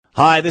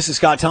Hi, this is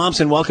Scott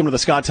Thompson. Welcome to the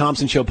Scott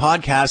Thompson Show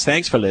podcast.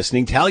 Thanks for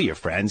listening. Tell your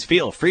friends.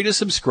 Feel free to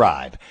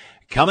subscribe.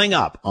 Coming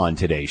up on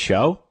today's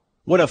show,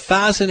 what a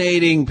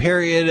fascinating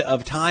period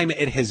of time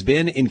it has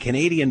been in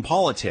Canadian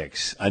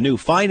politics. A new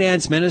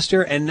finance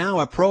minister and now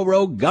a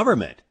pro-rogue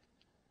government.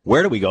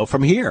 Where do we go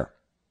from here?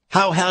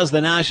 How has the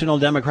National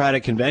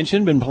Democratic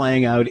Convention been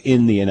playing out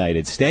in the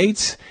United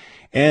States?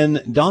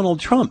 And Donald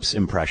Trump's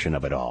impression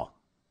of it all.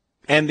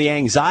 And the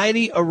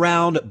anxiety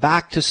around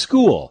back to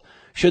school.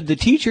 Should the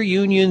teacher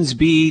unions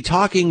be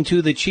talking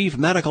to the chief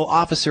medical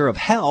officer of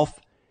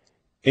health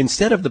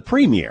instead of the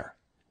premier?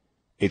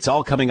 It's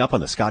all coming up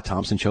on the Scott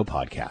Thompson Show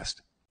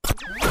podcast.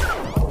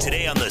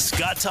 Today on the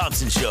Scott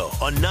Thompson Show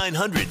on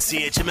 900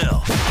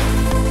 CHML.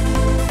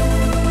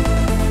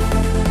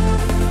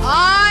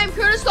 I'm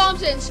Curtis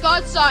Thompson,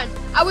 Scott's son.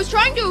 I was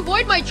trying to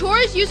avoid my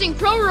chores using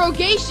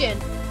prorogation.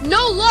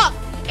 No luck.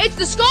 It's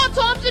the Scott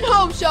Thompson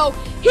Home Show.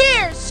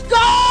 Here's Scott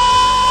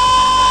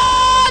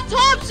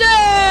Thompson!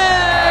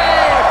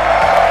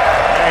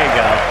 There you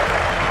go.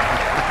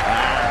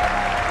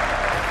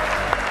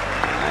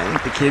 I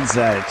think the kid's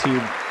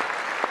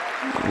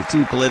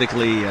too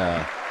politically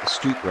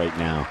astute right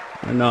now.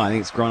 I don't know. I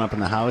think it's growing up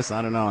in the house.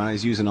 I don't know.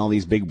 He's using all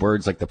these big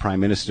words like the Prime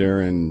Minister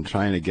and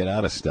trying to get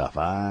out of stuff.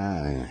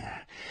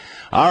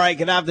 All right,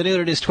 good afternoon.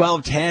 It is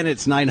 12:10.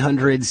 It's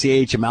 900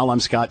 CHML. I'm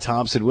Scott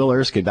Thompson. Will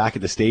Erskine back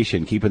at the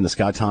station, keeping the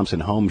Scott Thompson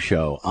Home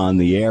Show on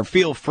the air.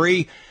 Feel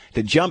free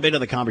to jump into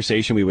the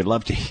conversation. We would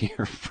love to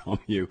hear from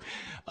you.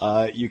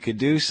 You could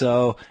do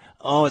so.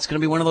 Oh, it's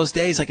going to be one of those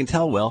days. I can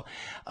tell, Will.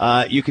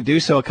 You could do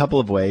so a couple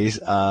of ways.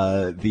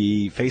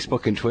 The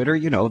Facebook and Twitter,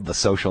 the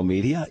social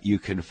media. You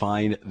can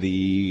find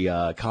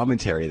the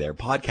commentary there,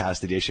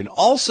 podcast edition.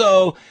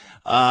 Also,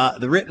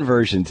 the written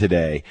version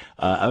today,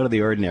 out of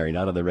the ordinary,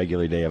 not on the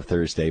regular day of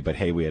Thursday, but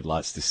hey, we had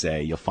lots to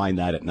say. You'll find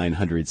that at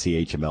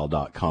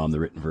 900chml.com, the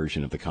written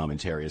version of the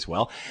commentary as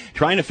well.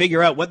 Trying to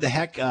figure out what the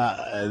heck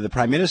the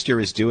Prime Minister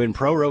is doing,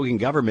 proroguing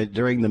government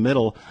during the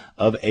middle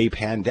of a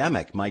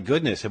pandemic. My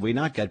goodness, have we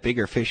not got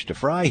bigger fish to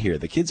fry here?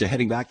 The kids are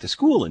heading back to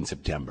school in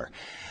September.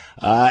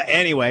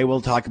 Anyway,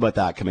 we'll talk about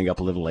that coming up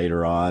a little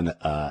later on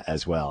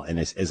as well. And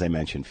as I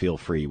mentioned, feel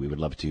free. We would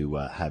love to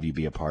have you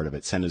be a part of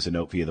it. Send us a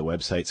note via the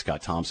website,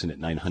 Scott Thompson at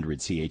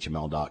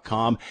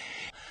 900chml.com.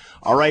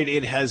 All right,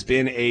 it has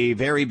been a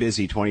very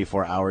busy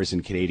 24 hours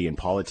in Canadian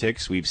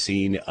politics. We've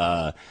seen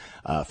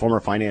former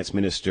Finance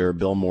Minister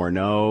Bill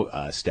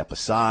Morneau step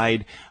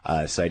aside,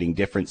 citing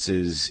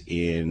differences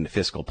in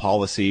fiscal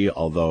policy,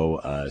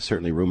 although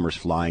certainly rumors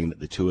flying that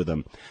the two of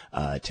them,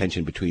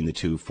 tension between the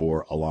two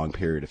for a long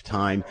period of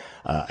time.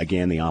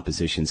 Again, the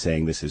opposition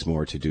saying this is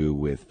more to do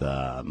with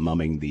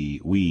mumming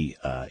the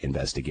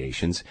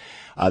investigations.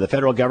 The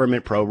federal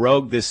government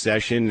prorogued this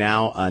session,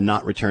 now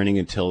not returning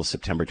until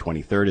September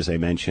 23rd, as I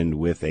mentioned,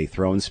 with a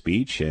throne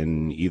speech,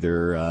 and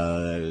either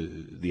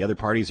the other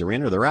parties are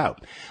in or they're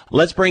out.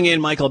 Let's bring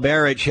in Michael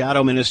Barrett,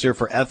 Shadow Minister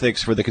for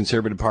Ethics for the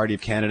Conservative Party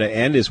of Canada,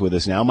 and is with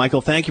us now. Michael,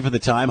 thank you for the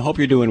time. Hope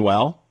you're doing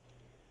well.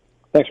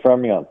 Thanks for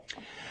having me on.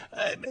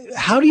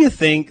 How do you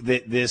think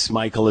that this,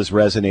 Michael, is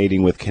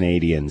resonating with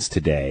Canadians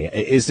today?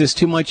 Is this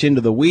too much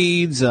into the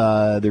weeds?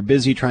 They're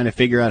busy trying to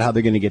figure out how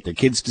they're going to get their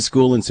kids to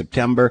school in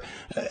September.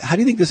 How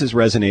do you think this is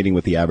resonating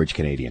with the average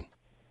Canadian?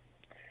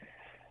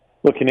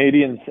 Well,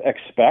 Canadians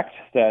expect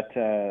that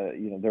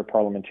their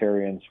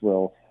parliamentarians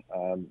will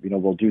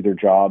do their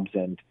jobs,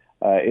 and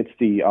it's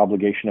the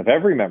obligation of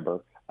every member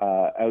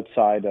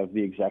outside of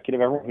the executive,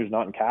 everyone who's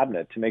not in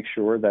cabinet, to make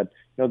sure that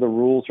the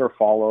rules are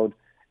followed.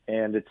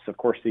 And it's, of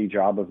course, the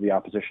job of the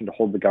opposition to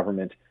hold the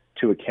government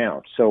to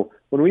account. So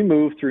when we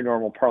move through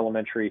normal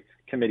parliamentary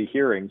committee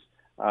hearings,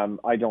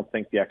 I don't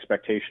think the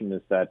expectation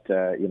is that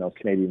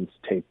Canadians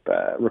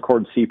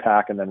record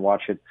CPAC and then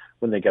watch it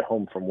when they get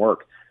home from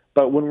work.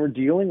 But when we're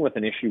dealing with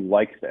an issue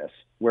like this,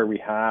 where we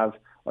have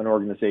an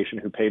organization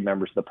who paid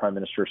members of the Prime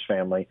Minister's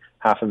family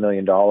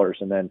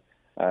 $500,000, and then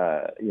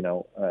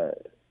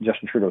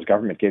Justin Trudeau's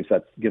government gives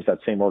that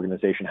same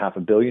organization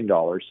 $500 million,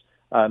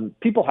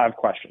 people have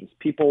questions.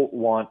 People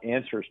want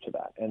answers to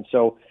that, and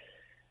so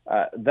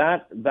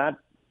that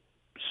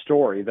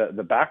story,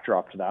 the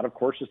backdrop to that, of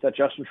course, is that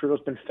Justin Trudeau's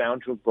been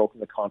found to have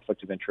broken the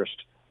conflict of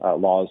interest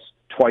laws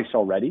twice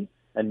already,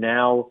 and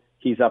now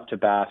he's up to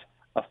bat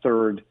a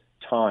third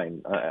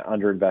time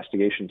under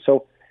investigation.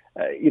 So,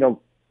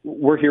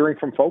 we're hearing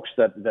from folks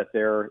that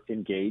they're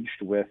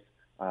engaged with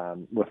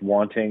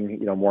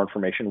wanting more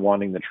information,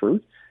 wanting the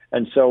truth,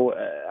 and so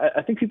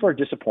I think people are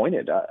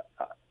disappointed.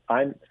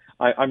 I'm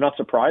not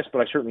surprised, but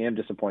I certainly am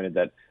disappointed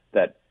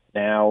that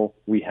now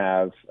we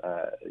have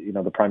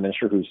the Prime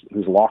Minister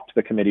who's locked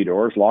the committee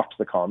doors, locked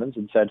the Commons,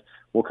 and said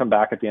we'll come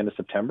back at the end of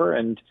September,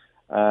 and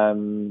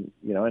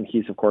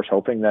he's of course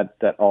hoping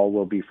that all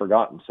will be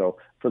forgotten. So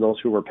for those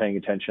who were paying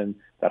attention,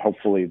 that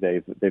hopefully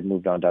they've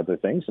moved on to other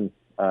things, and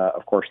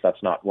of course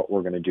that's not what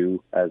we're going to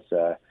do as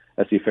the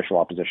official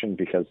opposition,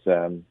 because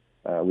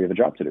we have a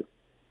job to do.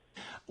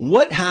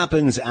 What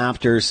happens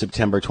after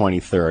September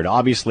 23rd?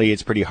 Obviously,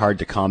 it's pretty hard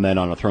to comment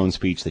on a throne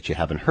speech that you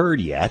haven't heard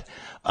yet.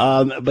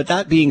 But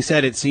that being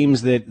said, it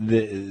seems that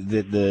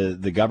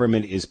the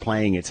government is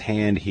playing its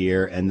hand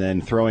here and then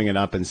throwing it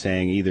up and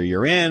saying either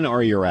you're in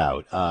or you're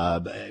out.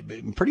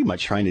 Pretty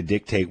much trying to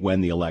dictate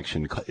when the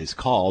election is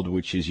called,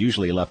 which is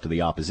usually left to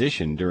the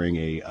opposition during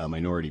a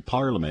minority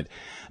parliament.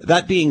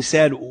 That being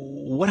said,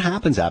 what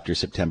happens after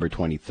September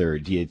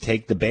 23rd? Do you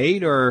take the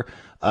bait, or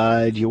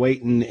do you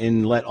wait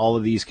and let all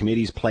of these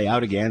committees play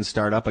out again,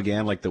 start up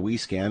again like the WE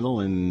scandal,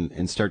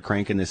 and start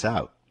cranking this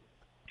out?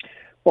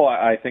 Well,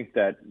 I think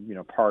that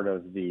part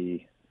of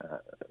the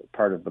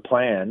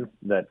plan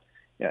that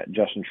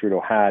Justin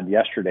Trudeau had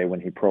yesterday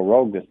when he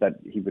prorogued is that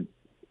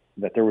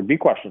there would be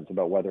questions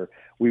about whether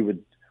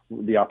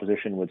the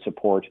opposition would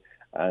support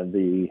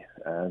the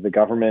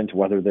government,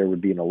 whether there would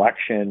be an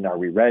election, are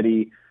we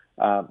ready?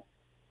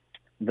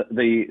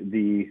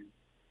 The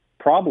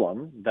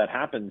problem that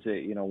happens,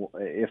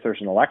 if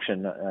there's an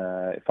election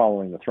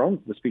following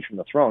the speech from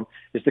the throne,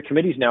 is the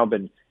committee's now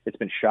been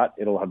shut.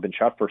 It'll have been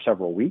shut for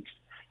several weeks,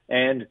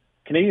 and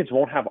Canadians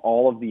won't have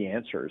all of the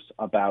answers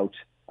about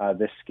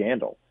this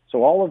scandal.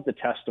 So all of the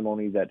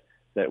testimony that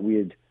we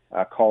had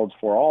called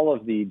for, all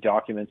of the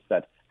documents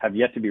that have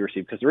yet to be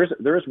received, because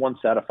there is one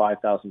set, a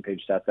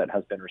 5,000-page set that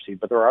has been received,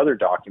 but there are other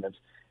documents,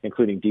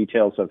 including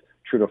details of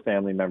Trudeau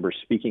family members'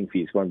 speaking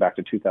fees going back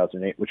to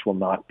 2008, which will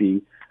not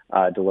be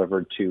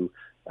delivered to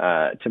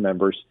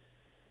members.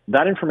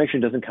 That information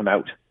doesn't come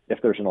out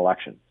if there's an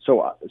election.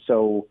 So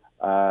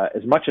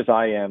as much as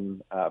I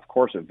am, of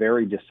course,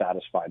 very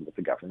dissatisfied with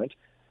the government,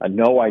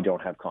 no, I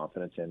don't have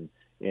confidence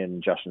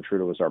in Justin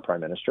Trudeau as our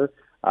Prime Minister.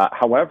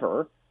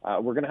 However,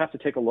 we're going to have to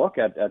take a look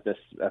at this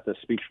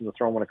speech from the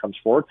throne when it comes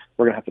forward.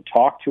 We're going to have to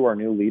talk to our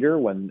new leader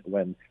when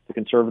the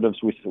Conservatives,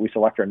 we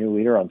select our new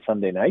leader on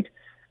Sunday night.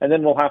 And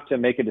then we'll have to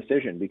make a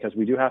decision, because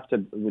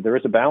there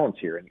is a balance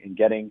here in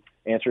getting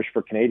answers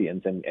for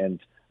Canadians and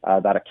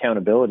that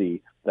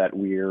accountability that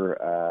we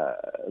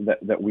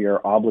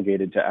are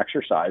obligated to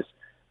exercise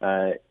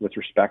with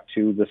respect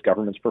to this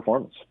government's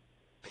performance.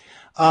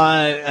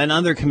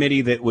 Another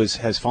committee that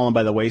has fallen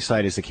by the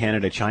wayside is the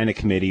Canada-China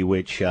Committee,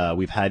 which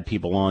we've had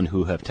people on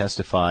who have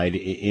testified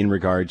in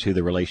regard to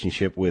the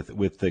relationship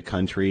with the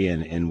country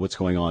and what's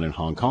going on in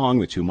Hong Kong,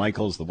 the two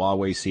Michaels, the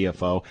Huawei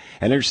CFO.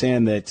 And I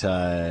understand that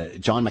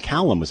John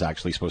McCallum was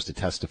actually supposed to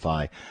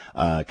testify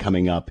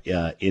coming up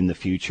in the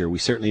future. We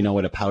certainly know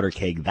what a powder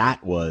keg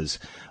that was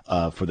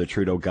for the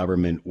Trudeau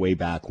government way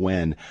back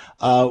when.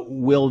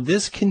 Will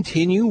this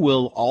continue?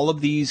 Will all of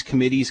these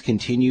committees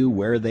continue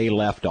where they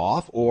left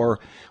off, or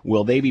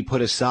will they be put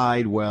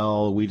aside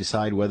while we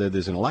decide whether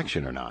there's an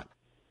election or not?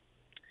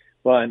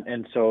 Well,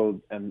 and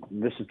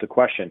this is the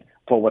question.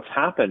 Well, what's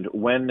happened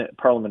when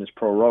Parliament is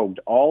prorogued,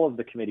 all of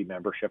the committee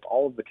membership,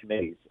 all of the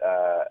committees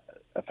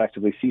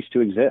effectively cease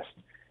to exist.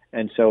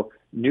 And so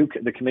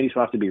the committees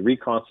will have to be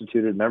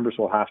reconstituted, members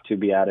will have to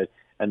be added,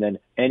 and then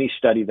any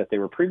study that they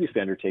were previously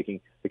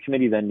undertaking, the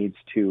committee then needs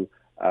to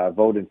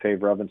vote in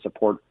favor of and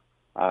support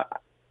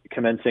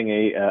commencing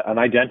an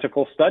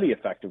identical study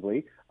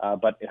effectively,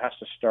 but it has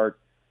to start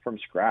from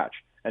scratch.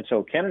 And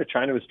so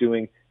Canada-China was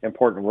doing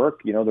important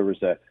work. There was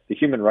the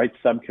Human Rights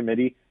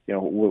Subcommittee,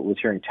 was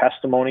hearing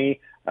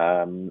testimony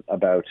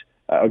about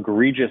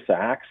egregious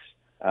acts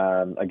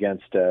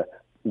against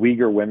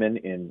Uyghur women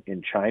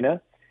in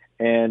China.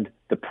 And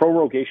the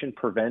prorogation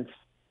prevents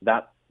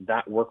that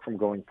work from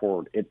going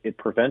forward. It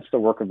prevents the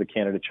work of the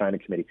Canada-China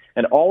Committee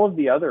and all of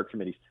the other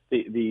committees.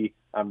 The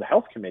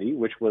Health Committee,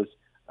 which was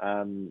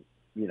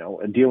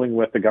dealing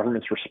with the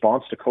government's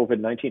response to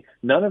COVID-19,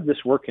 none of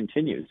this work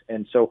continues.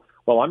 And so,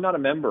 while I'm not a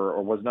member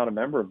or was not a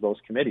member of those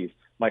committees,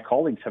 my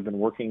colleagues have been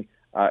working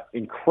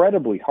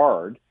incredibly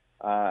hard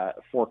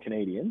for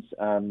Canadians,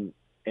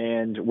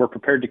 and we're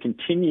prepared to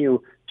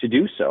continue to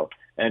do so.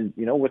 And,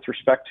 with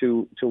respect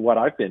to what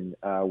I've been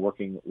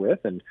working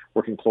with and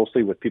working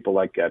closely with people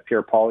like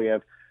Pierre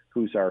Poilievre,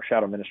 who's our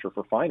Shadow Minister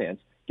for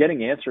Finance,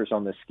 getting answers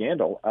on this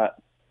scandal,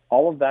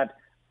 all of that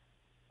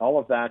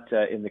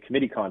in the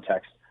committee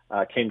context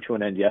came to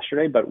an end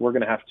yesterday, but we're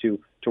going to have to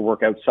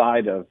work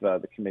outside of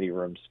the committee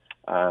rooms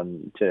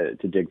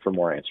to dig for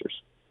more answers.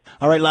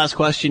 All right, last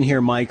question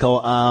here,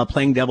 Michael.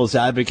 Playing devil's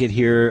advocate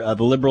here,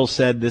 the Liberals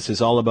said this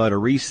is all about a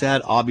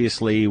reset.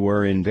 Obviously,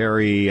 we're in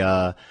very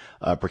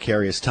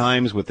precarious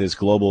times with this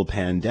global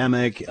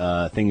pandemic.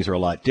 Things are a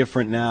lot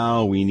different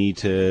now. We need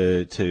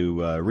to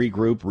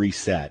regroup,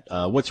 reset.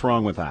 What's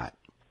wrong with that?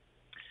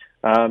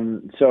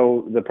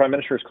 So the Prime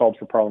Minister has called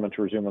for Parliament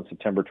to resume on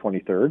September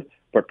 23rd,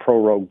 but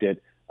prorogued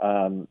it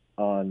on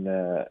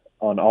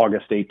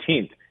August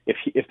 18th.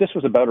 If this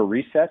was about a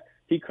reset,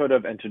 he could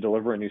have, and to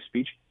deliver a new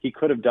speech, he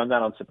could have done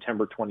that on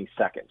September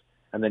 22nd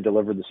and then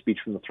delivered the speech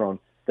from the throne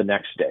the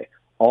next day.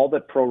 All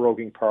that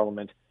proroguing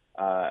Parliament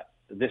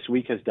this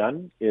week has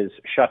done is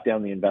shut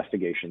down the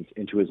investigations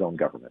into his own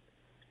government.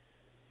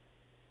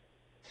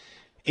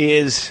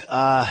 Does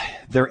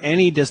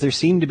there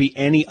seem to be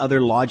any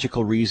other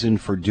logical reason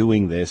for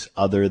doing this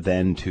other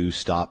than to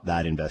stop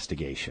that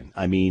investigation?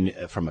 I mean,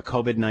 from a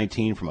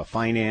COVID-19, from a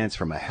finance,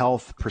 from a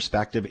health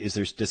perspective, does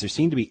there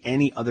seem to be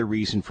any other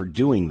reason for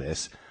doing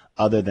this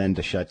other than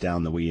to shut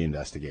down the WE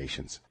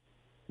investigations?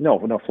 No,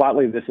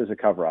 flatly, this is a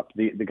cover-up.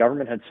 The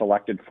government had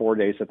selected 4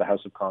 days that the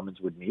House of Commons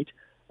would meet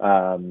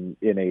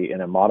in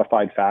a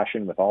modified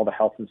fashion with all the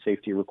health and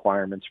safety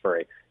requirements for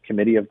a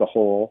committee of the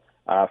whole,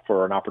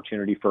 for an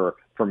opportunity for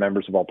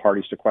members of all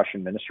parties to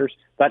question ministers.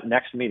 That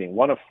next meeting,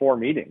 one of 4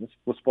 meetings,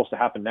 was supposed to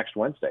happen next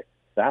Wednesday.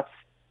 That's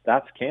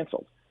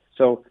canceled.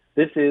 So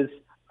this is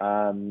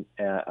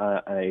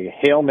a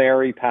Hail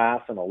Mary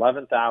pass, an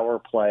 11th hour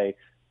play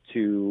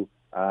to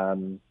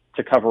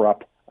cover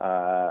up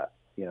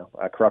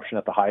corruption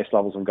at the highest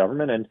levels of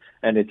government,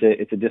 and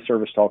it's a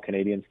disservice to all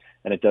Canadians,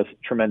 and it does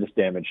tremendous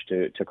damage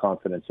to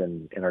confidence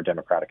in our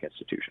democratic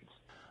institutions.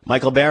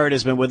 Michael Barrett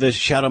has been with us,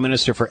 Shadow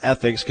Minister for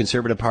Ethics,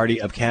 Conservative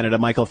Party of Canada.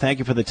 Michael, thank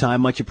you for the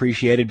time. Much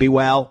appreciated. Be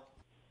well.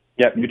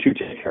 Yeah, you too.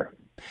 Take care.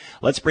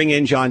 Let's bring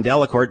in John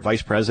Delacourt,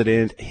 Vice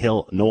President,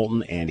 Hill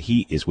Knowlton, and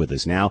he is with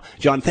us now.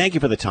 John, thank you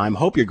for the time.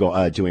 Hope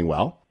you're doing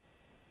well.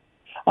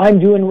 I'm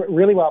doing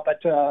really well,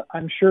 but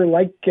I'm sure,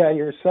 like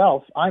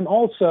yourself, I'm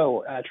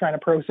also trying to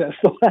process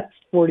the last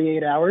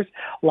 48 hours.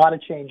 A lot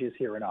of changes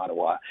here in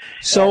Ottawa.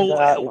 So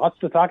lots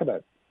to talk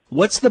about.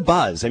 What's the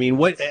buzz? I mean,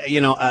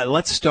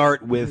 let's start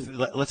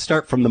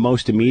from the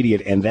most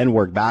immediate and then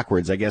work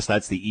backwards. I guess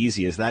that's the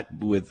easiest. That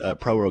with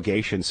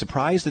prorogation.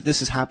 Surprised that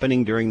this is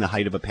happening during the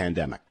height of a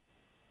pandemic?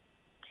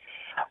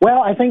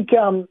 Well, I think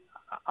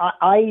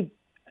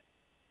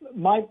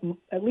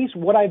at least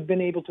what I've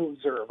been able to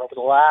observe over the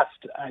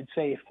last, I'd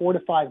say, 4 to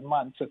 5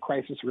 months of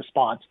crisis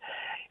response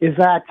is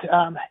that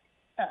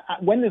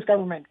when this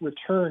government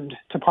returned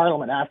to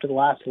Parliament after the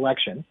last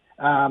election,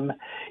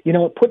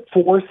 it put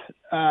forth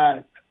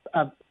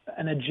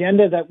an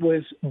agenda that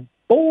was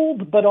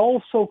bold, but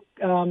also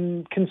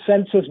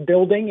consensus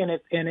building in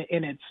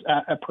its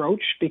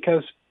approach,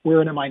 because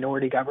we're in a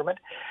minority government.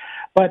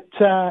 But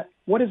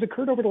what has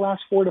occurred over the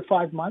last 4 to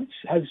 5 months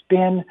has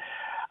been,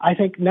 I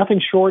think,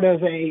 nothing short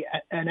of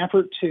an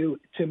effort to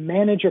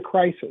manage a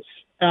crisis.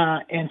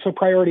 And so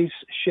priorities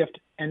shift,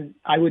 and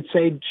I would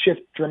say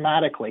shift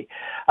dramatically.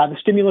 The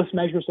stimulus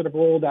measures that have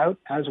rolled out,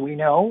 as we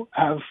know,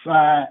 have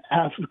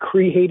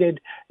created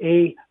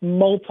a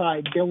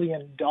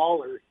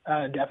multi-billion-dollar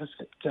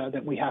deficit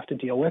that we have to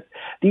deal with.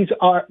 This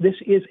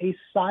is a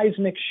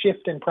seismic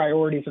shift in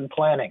priorities and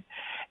planning.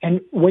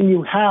 And when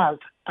you have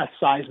a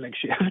seismic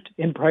shift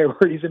in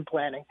priorities and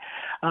planning,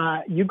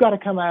 you've got to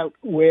come out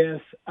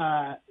with,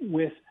 I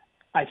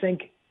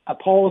think, a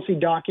policy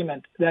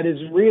document that is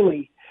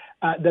really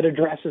that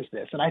addresses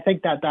this. And I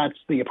think that's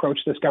the approach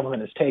this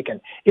government has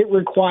taken. It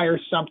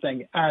requires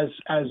something as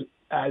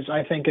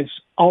I think is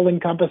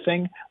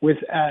all-encompassing, with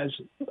as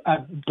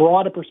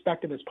broad a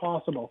perspective as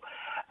possible,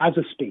 as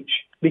a speech.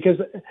 Because,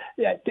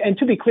 and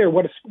to be clear,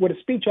 what a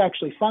speech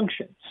actually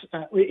functions,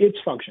 its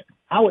function,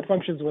 how it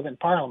functions within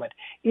Parliament,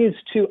 is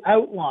to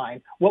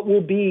outline what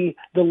will be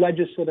the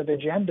legislative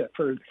agenda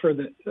for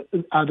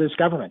this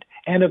government.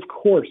 And of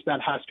course,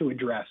 that has to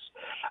address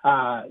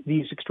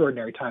these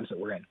extraordinary times that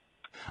we're in.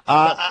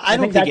 I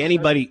don't think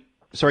anybody.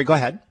 Sorry, go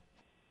ahead.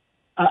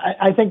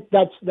 I think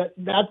that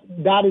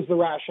is the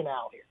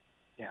rationale here.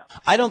 Yeah.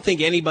 I don't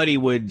think anybody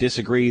would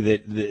disagree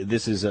that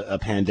this is a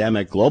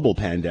pandemic, global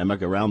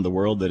pandemic around the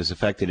world that has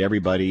affected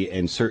everybody,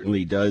 and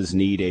certainly does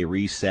need a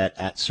reset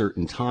at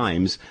certain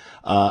times.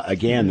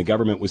 Again, the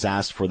government was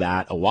asked for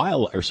that a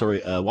while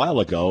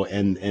ago,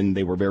 and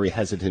they were very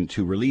hesitant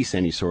to release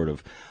any sort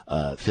of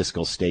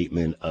fiscal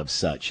statement of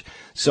such.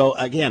 So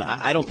again,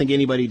 I don't think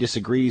anybody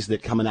disagrees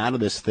that coming out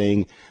of this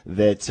thing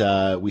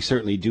that we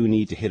certainly do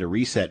need to hit a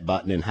reset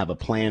button and have a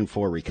plan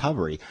for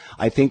recovery.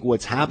 I think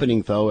what's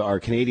happening, though, our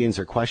Canadians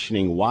are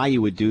questioning why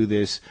you would do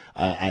this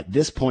at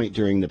this point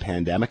during the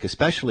pandemic,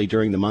 especially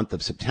during the month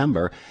of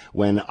September,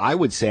 when I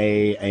would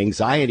say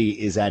anxiety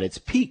is at its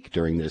peak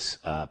during this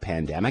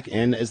pandemic.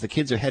 And as the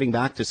kids are heading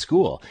back to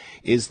school,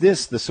 is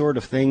this the sort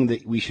of thing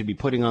that we should be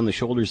putting on the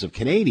shoulders of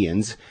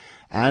Canadians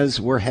as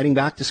we're heading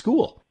back to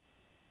school?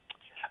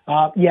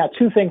 Yeah,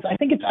 two things. I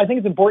think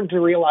it's important to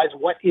realize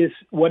what is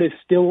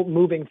still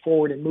moving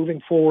forward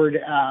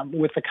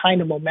with the kind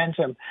of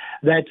momentum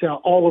that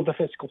all of the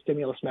fiscal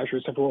stimulus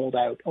measures have rolled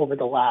out over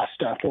the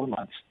last 4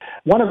 months.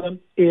 One of them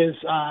is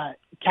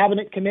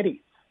cabinet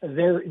committee.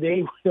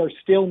 They are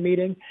still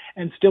meeting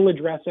and still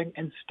addressing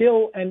and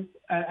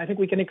I think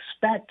we can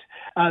expect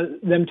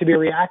them to be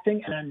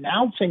reacting and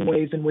announcing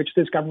ways in which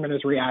this government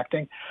is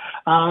reacting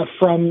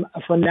from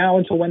now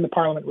until when the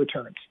Parliament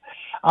returns.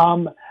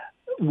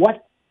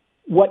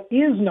 What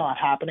is not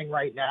happening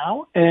right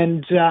now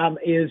and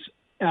is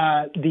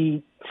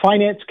the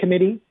Finance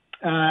Committee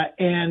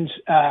and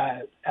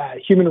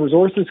Human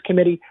Resources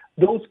Committee,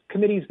 those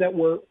committees that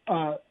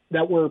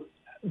were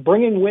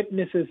bringing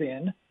witnesses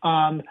in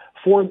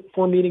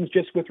for meetings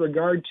just with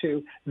regard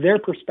to their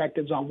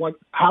perspectives on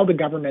how the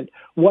government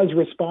was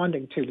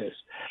responding to this.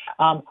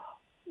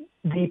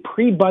 the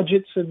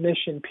pre-budget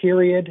submission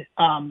period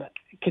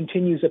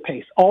continues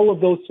apace. All of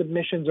those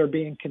submissions are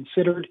being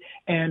considered,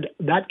 and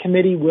that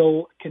committee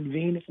will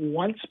convene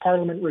once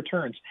Parliament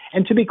returns.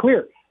 And to be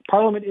clear,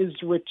 Parliament is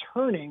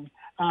returning.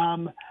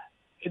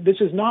 This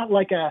is not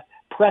like a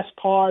press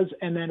pause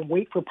and then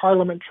wait for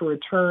Parliament to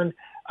return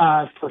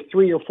for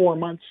 3 or 4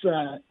 months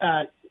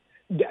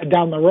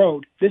down the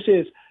road. This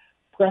is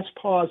press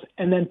pause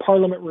and then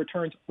Parliament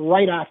returns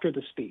right after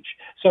the speech.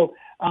 So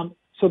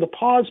the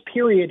pause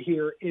period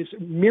here is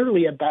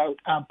merely about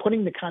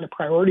putting the kind of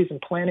priorities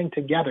and planning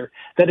together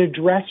that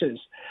addresses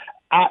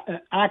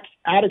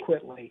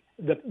adequately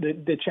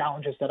the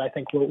challenges that I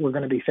think we're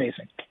going to be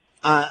facing.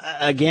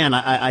 Again,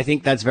 I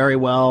think that's very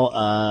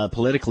well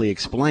politically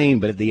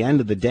explained, but at the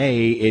end of the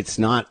day, it's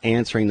not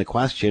answering the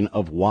question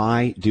of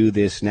why do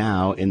this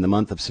now in the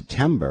month of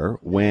September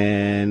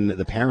when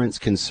the parents'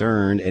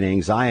 concern and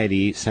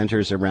anxiety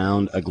centers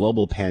around a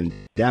global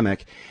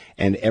pandemic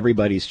and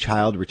everybody's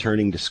child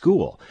returning to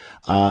school.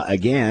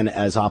 Again,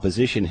 as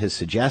opposition has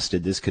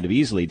suggested, this could have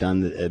easily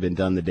been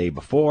done the day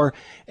before,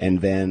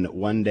 and then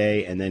one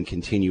day, and then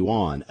continue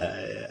on.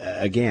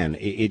 Again,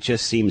 it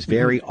just seems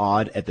very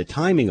odd at the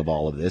timing of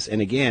all of this.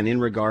 And again, in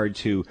regard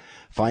to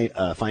former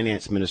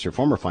Finance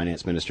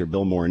Minister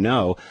Bill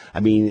Morneau, I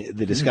mean,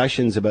 the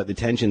discussions about the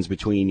tensions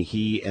between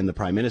he and the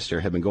Prime Minister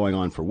have been going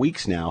on for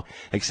weeks now,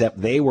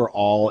 except they were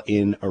all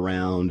in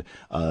around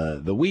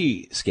the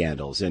WE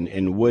scandals.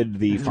 And would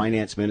the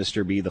Finance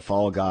Minister be the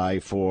fall guy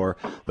for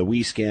the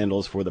WE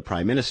scandals for the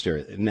Prime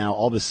Minister? Now,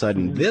 all of a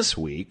sudden this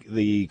week,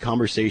 the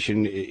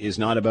conversation is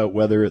not about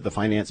whether the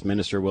Finance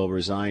Minister will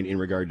resign in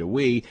regard to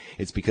WE.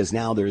 It's because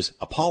now there's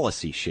a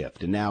policy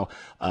shift. And now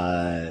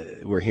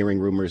we're hearing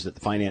rumors that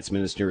the Finance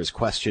Minister is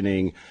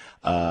questioning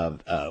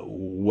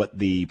what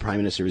the Prime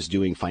Minister is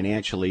doing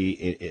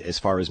financially as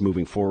far as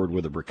moving forward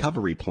with a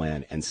recovery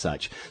plan and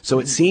such. So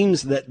it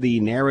seems that the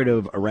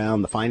narrative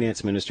around the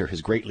Finance Minister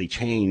has greatly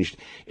changed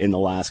in the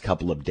last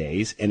couple of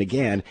days. And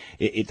again,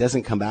 it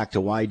doesn't come back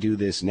to why do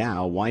this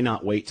now? Why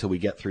not wait till we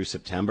get through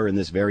September in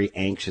this very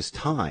anxious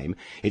time?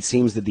 It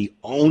seems that the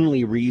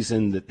only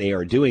reason that they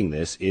are doing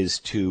this is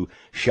to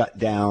shut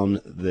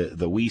down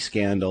the WE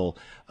scandal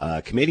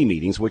committee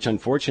meetings, which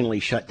unfortunately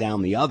shut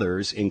down the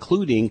others,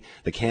 including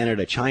the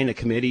Canada-China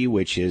Committee,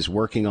 which is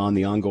working on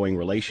the ongoing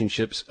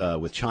relationships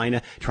with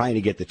China, trying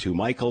to get the two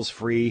Michaels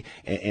free,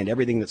 and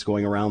everything that's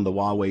going around the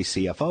Huawei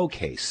CFO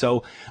case.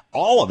 So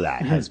all of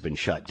that has been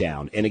shut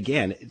down. And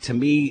again, to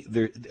me,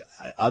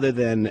 other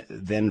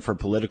than for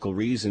political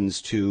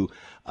reasons to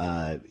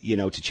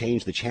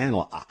change the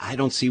channel, I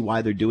don't see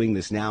why they're doing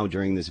this now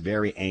during this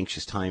very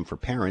anxious time for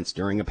parents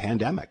during a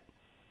pandemic.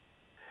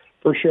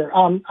 For sure.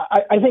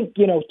 I think,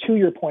 to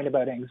your point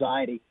about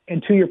anxiety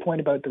and to your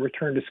point about the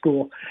return to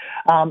school,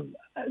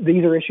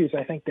 these are issues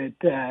I think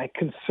that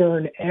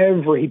concern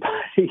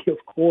everybody,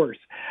 of course.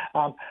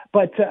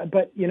 But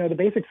the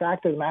basic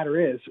fact of the matter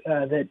is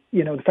that,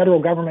 the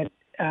federal government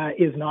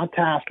is not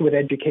tasked with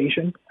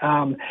education.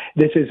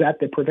 This is at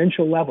the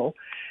provincial level.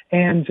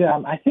 And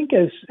I think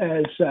as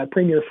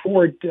Premier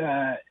Ford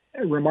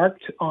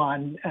remarked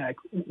on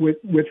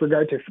with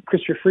regard to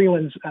Chrystia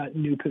Freeland's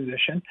new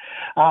position,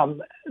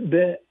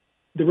 the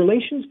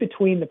relations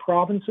between the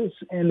provinces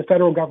and the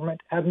federal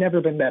government have never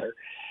been better.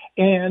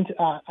 And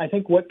I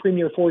think what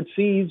Premier Ford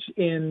sees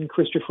in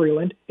Chrystia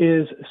Freeland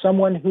is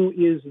someone who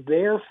is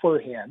there for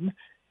him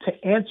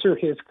to answer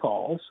his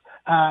calls,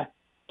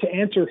 to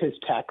answer his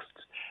texts.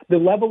 The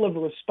level of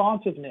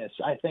responsiveness,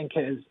 I think,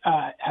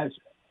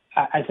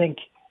 I think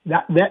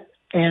that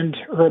and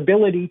her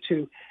ability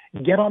to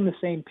get on the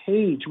same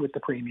page with the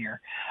Premier,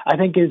 I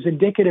think is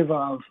indicative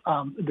of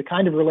the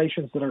kind of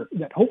relations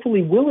that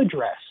hopefully will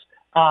address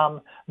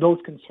those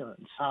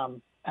concerns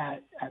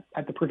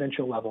at the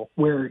provincial level,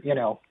 where,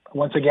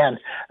 once again,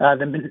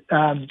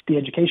 the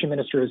education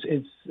minister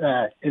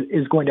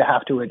is going to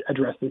have to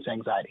address this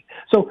anxiety.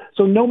 So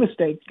no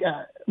mistake,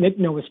 make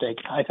no mistake,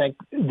 I think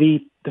the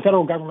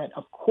federal government,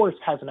 of course,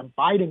 has an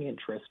abiding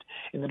interest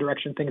in the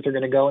direction things are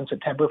going to go in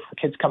September for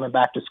kids coming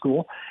back to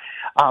school.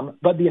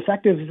 But the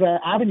effective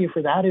avenue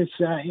for that is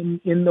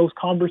in those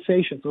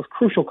conversations, those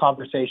crucial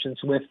conversations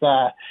with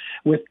the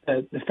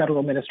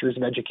federal ministers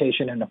of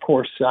education and, of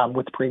course,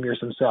 with the premiers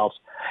themselves.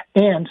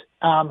 And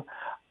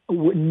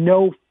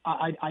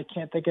I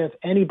can't think of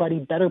anybody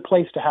better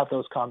placed to have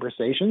those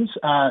conversations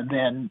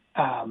than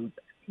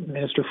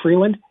Minister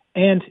Freeland.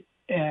 And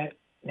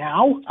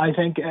now I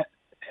think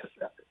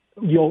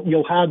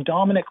you'll have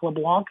Dominic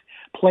LeBlanc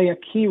play a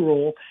key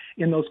role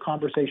in those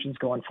conversations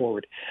going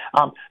forward.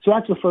 So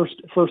that's the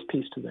first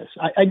piece to this.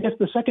 I guess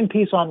the second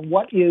piece on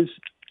what this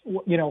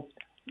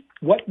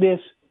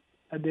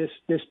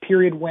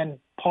period when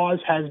pause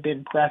has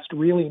been pressed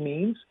really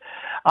means.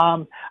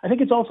 I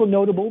think it's also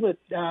notable that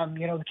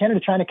the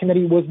Canada-China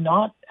Committee was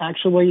not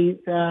actually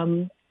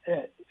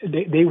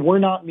they were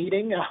not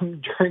meeting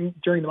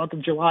during the month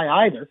of July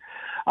either.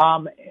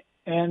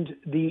 And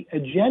the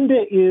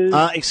agenda is...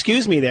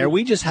 excuse me there.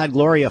 We just had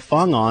Gloria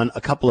Fung on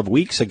a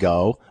week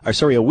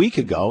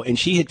ago, and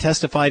she had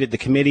testified at the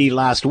committee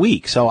last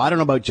week. So I don't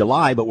know about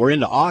July, but we're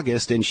into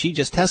August, and she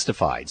just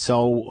testified.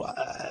 So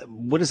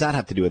what does that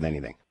have to do with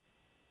anything?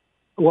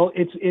 Well,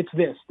 it's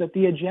this, that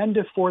the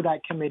agenda for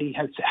that committee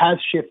has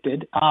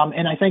shifted,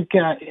 and I think,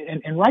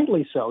 and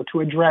rightly so,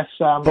 to address...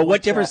 but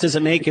what difference does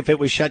it make if it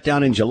was shut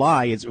down in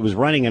July? It was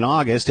running in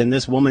August, and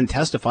this woman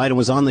testified and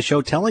was on the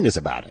show telling us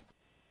about it.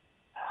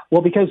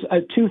 Well, because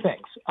two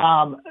things.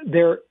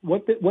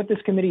 What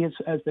this committee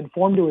has been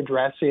formed to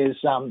address is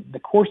the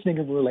coarsening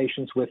of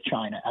relations with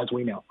China, as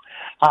we know.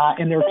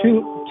 And there are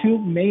two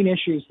main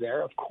issues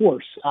there, of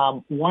course.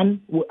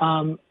 One,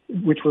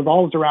 which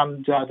revolves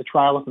around the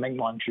trial of Meng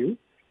Wanzhou.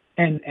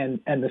 And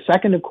the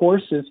second, of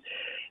course, is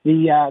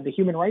the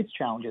human rights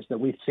challenges that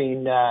we've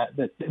seen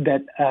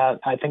that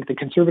I think the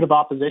conservative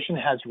opposition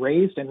has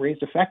raised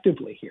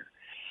effectively here.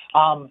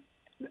 I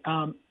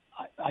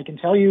can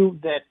tell you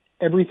that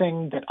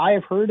everything that I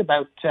have heard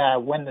about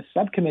when the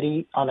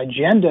subcommittee on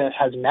agenda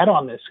has met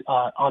on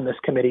this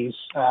committee's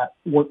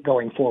work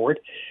going forward,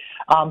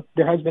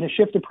 there has been a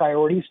shift of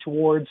priorities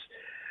towards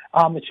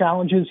the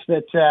challenges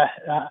that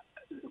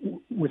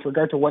with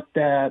regard to what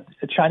the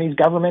Chinese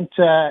government,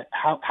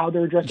 how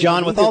they're addressing.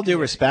 John, with all due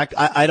respect,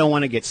 I don't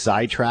want to get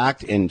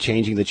sidetracked in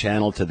changing the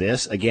channel to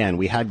this. Again,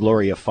 we had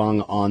Gloria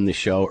Fung on the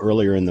show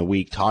earlier in the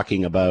week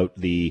talking about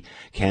the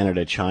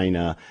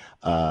Canada-China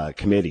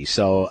committee.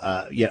 So,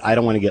 I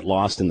don't want to get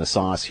lost in the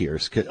sauce here.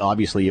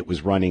 Obviously, it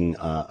was running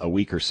a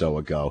week or so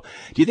ago.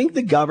 Do you think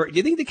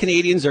the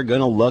Canadians are going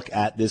to look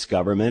at this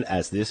government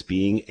as this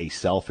being a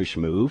selfish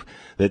move,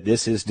 that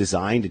this is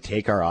designed to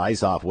take our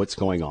eyes off what's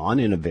going on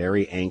in a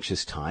very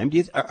anxious time?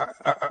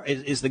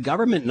 Is the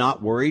government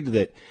not worried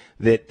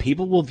that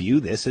people will view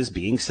this as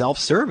being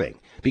self-serving?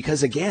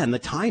 Because, again, the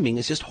timing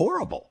is just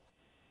horrible.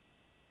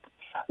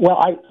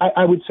 Well,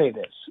 I would say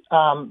this.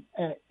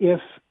 If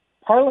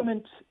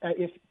Parliament,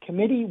 if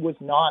committee was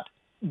not,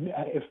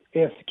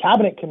 if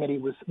cabinet committee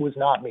was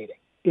not meeting,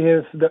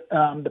 if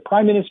the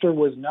Prime Minister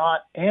was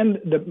not, and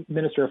the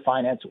Minister of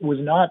Finance was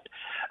not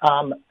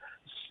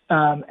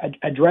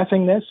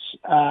addressing this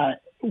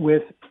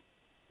with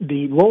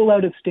the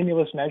rollout of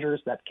stimulus measures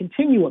that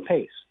continue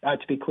apace,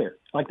 to be clear.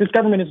 Like, this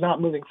government is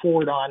not moving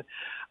forward on,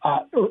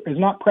 or is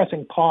not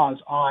pressing pause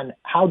on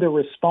how they're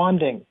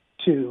responding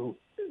to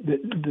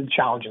the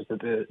challenges that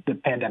the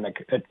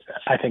pandemic,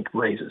 I think,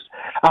 raises.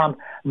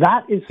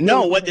 That is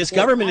what this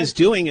government is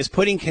doing is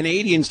putting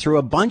Canadians through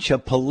a bunch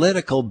of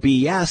political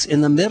BS in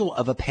the middle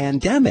of a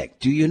pandemic.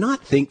 Do you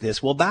not think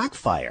this will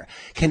backfire?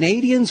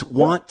 Canadians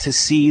want to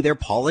see their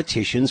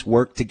politicians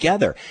work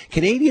together.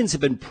 Canadians have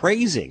been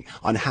praising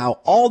on how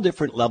all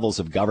different levels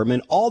of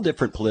government, all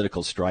different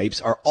political stripes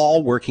are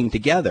all working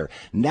together.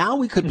 Now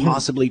we could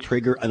possibly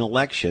trigger an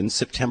election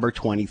September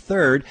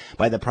 23rd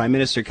by the Prime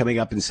Minister coming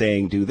up and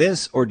saying, do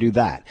this or do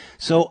that.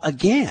 So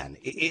again,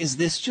 is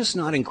this just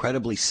not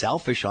incredibly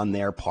selfish on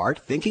their part,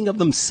 thinking of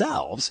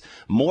themselves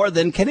more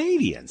than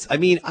Canadians? I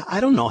mean,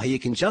 I don't know how you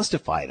can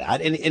justify that.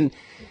 And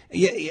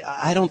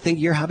I don't think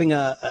you're having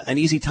an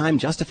easy time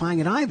justifying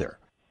it either.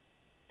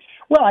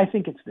 Well, I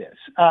think it's this.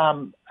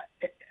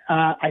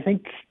 I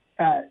think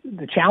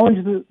the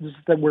challenges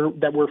that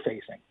we're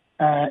facing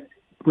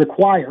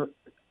require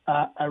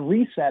a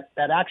reset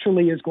that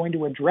actually is going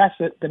to address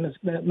it them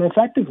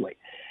effectively.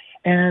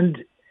 And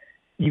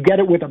you get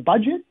it with a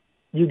budget,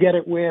 you get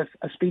it with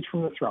a speech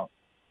from the throne.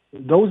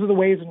 Those are the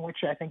ways in which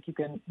I think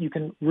you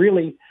can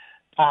really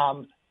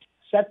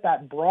set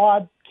that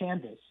broad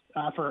canvas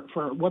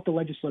for what the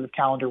legislative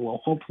calendar will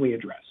hopefully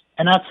address.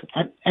 And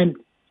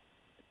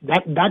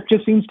that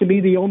just seems to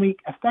be the only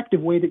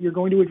effective way that you're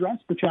going to address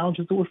the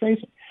challenges that we're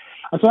facing.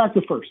 So that's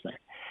the first thing.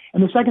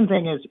 And the second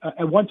thing is,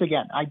 once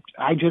again,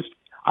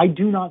 I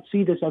do not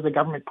see this as a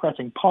government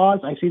pressing pause.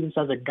 I see this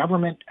as a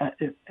government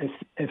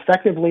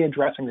effectively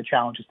addressing the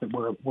challenges that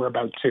we're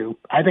about to,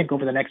 I think,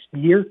 over the next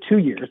year, 2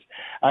 years,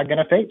 going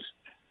to face.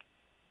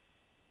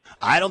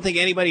 I don't think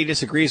anybody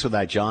disagrees with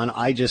that, John.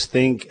 I just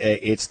think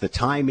it's the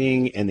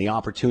timing and the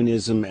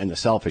opportunism and the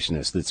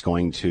selfishness that's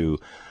going to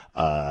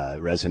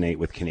resonate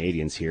with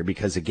Canadians here,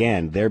 because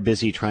again, they're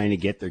busy trying to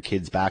get their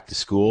kids back to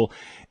school,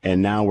 and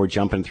now we're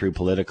jumping through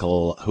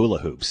political hula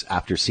hoops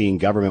after seeing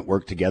government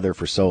work together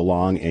for so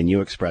long, and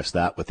you expressed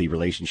that with the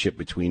relationship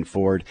between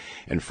Ford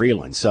and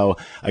Freeland. So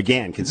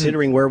again,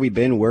 considering where we've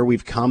been, where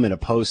we've come in a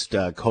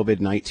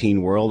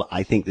post-COVID-19 world,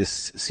 I think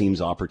this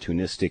seems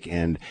opportunistic,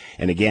 and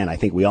again, I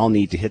think we all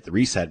need to hit the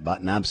reset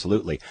button,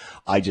 absolutely.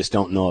 I just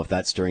don't know if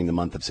that's during the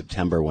month of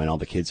September when all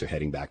the kids are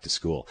heading back to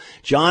school.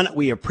 John,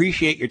 we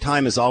appreciate your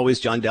time as always.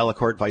 John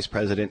Delacourt, Vice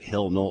President,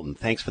 Hill Knowlton.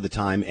 Thanks for the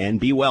time, and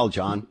be well,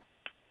 John.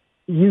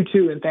 You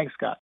too, and thanks,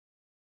 Scott.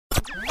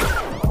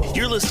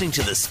 You're listening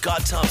to the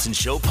Scott Thompson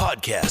Show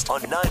podcast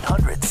on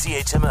 900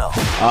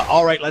 CHML.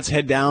 All right, let's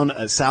head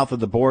down south of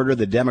the border.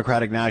 The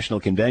Democratic National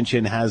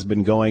Convention has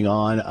been going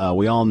on.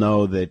 We all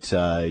know that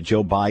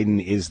Joe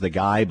Biden is the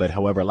guy, but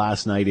however,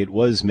 last night it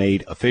was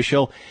made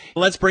official.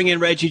 Let's bring in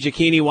Reggie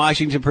Cecchini,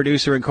 Washington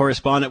producer and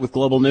correspondent with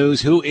Global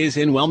News, who is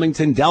in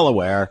Wilmington,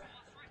 Delaware.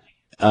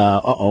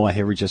 I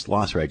hear we just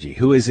lost Reggie,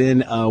 who is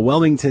in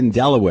Wilmington,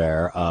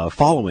 Delaware,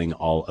 following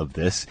all of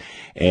this.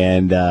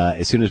 And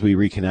as soon as we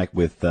reconnect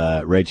with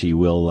Reggie,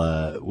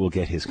 we'll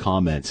get his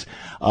comments.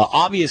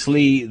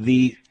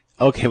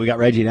 Okay, we got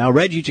Reggie now.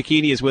 Reggie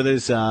Cecchini is with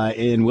us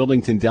in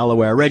Wilmington,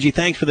 Delaware. Reggie,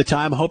 thanks for the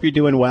time. I hope you're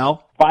doing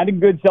well. Finding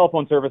good cell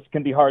phone service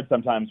can be hard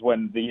sometimes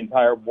when the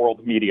entire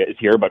world media is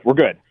here, but we're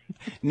good.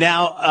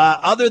 Now,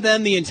 other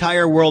than the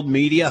entire world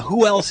media,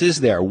 who else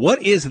is there?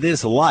 What is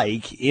this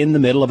like in the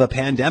middle of a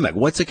pandemic?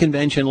 What's a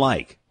convention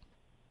like?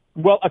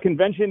 Well, a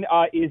convention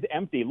is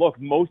empty. Look,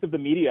 most of the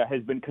media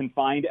has been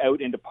confined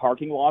out into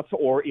parking lots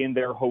or in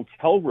their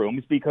hotel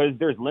rooms because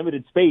there's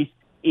limited space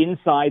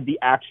inside the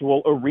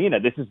actual arena.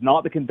 This is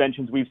not the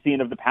conventions we've seen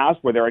of the past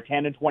where there are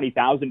 10 and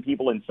 20,000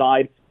 people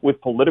inside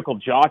with political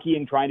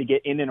jockeying trying to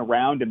get in and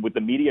around and with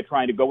the media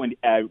trying to go and,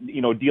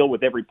 deal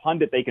with every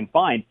pundit they can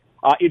find.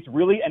 It's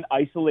really an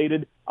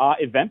isolated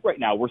event right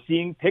now. We're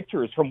seeing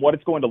pictures from what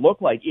it's going to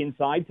look like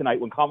inside tonight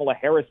when Kamala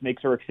Harris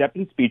makes her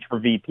acceptance speech for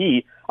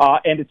VP,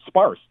 and it's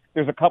sparse.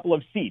 There's a couple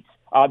of seats.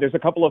 There's a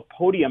couple of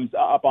podiums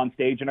up on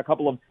stage and a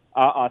couple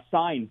of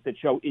signs that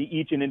show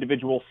each an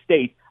individual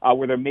state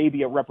where there may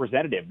be a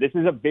representative. This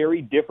is a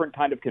very different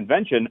kind of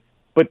convention,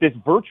 but this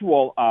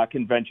virtual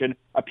convention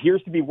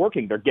appears to be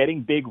working. They're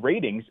getting big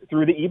ratings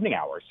through the evening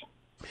hours.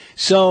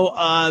 So,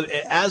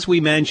 as we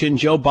mentioned,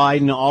 Joe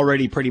Biden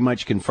already pretty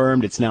much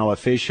confirmed it's now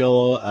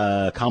official.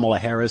 Kamala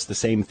Harris, the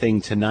same thing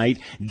tonight.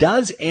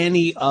 Does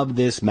any of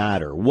this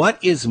matter?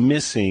 What is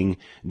missing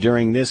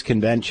during this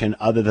convention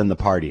other than the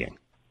partying?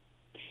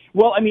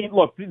 Well, I mean,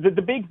 look,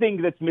 the big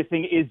thing that's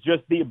missing is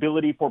just the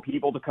ability for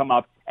people to come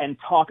up and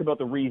talk about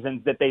the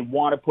reasons that they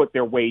want to put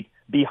their weight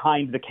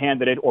behind the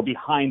candidate or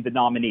behind the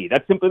nominee.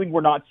 That's something we're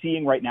not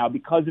seeing right now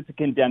because it's a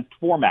condensed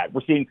format.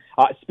 We're seeing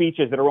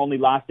speeches that are only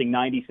lasting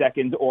 90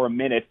 seconds or a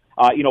minute.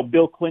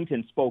 Bill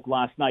Clinton spoke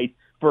last night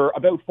for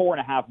about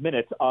 4.5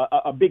 minutes,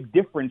 a big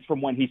difference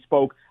from when he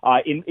spoke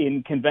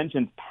in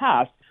conventions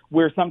past,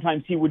 where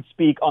sometimes he would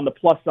speak on the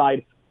plus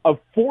side of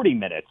 40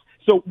 minutes.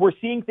 So we're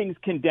seeing things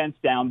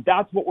condensed down.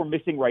 That's what we're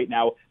missing right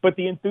now. But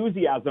the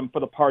enthusiasm for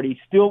the party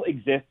still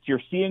exists.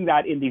 You're seeing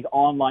that in these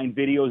online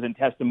videos and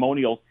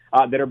testimonials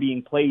that are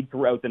being played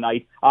throughout the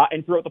night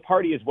and throughout the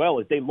party as well,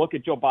 as they look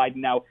at Joe Biden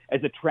now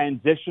as a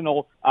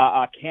transitional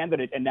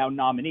candidate and now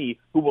nominee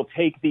who will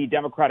take the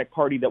Democratic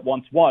Party that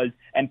once was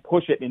and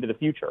push it into the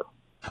future.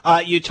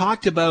 You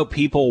talked about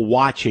people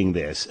watching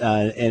this,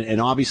 and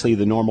obviously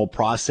the normal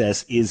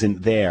process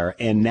isn't there,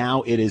 and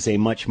now it is a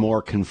much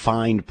more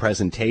confined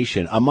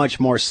presentation, a much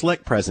more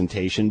slick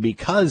presentation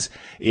because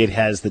it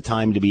has the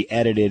time to be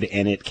edited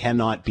and it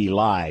cannot be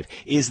live.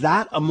 Is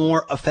that a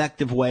more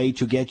effective way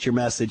to get your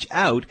message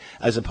out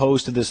as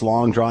opposed to this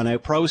long,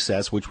 drawn-out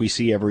process, which we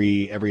see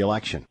every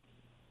election?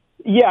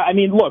 Yeah, I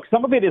mean, look,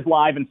 some of it is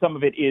live and some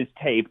of it is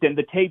taped, and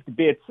the taped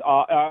bits,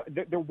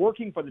 they're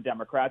working for the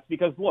Democrats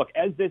because, look,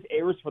 as this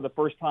airs for the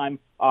first time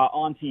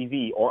on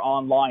TV or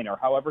online or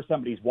however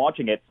somebody's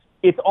watching it,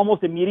 it's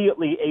almost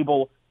immediately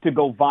able to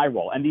go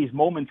viral, and these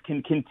moments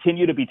can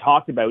continue to be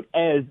talked about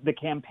as the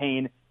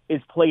campaign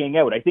is playing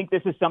out. I think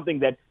this is something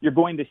that you're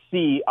going to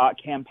see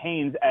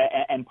campaigns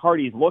and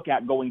parties look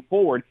at going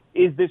forward,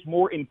 is this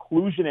more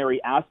inclusionary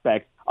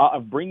aspect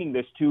of bringing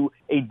this to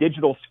a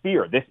digital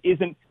sphere. This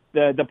isn't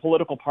the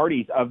political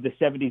parties of the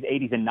 70s,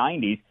 80s, and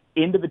 90s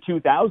into the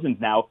 2000s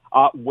now,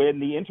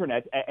 when the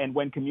internet and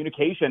when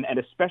communication, and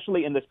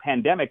especially in this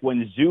pandemic,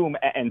 when Zoom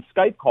and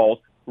Skype calls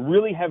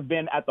really have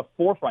been at the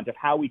forefront of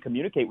how we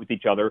communicate with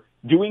each other,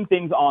 doing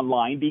things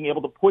online, being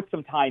able to put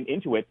some time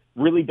into it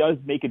really does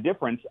make a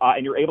difference,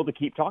 and you're able to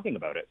keep talking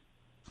about it.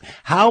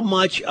 How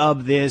much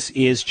of this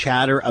is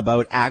chatter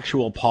about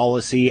actual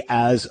policy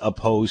as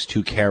opposed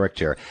to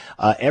character?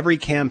 Every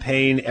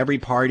campaign, every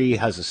party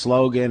has a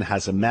slogan,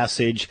 has a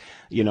message,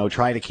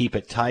 try to keep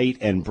it tight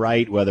and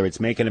bright, whether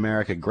it's Making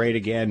America Great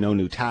Again, no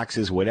new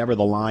taxes, whatever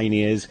the line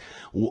is.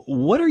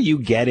 What are you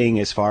getting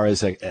as far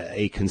as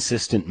a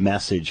consistent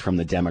message from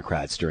the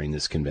Democrats during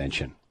this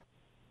convention?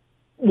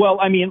 Well,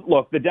 I mean,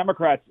 look, the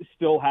Democrats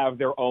still have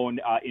their own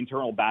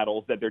internal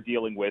battles that they're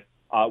dealing with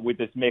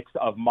this mix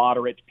of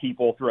moderate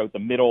people throughout the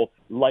middle,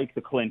 like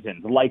the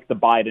Clintons, like the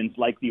Bidens,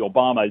 like the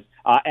Obamas,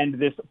 and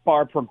this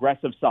far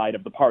progressive side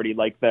of the party,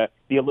 like the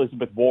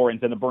Elizabeth Warrens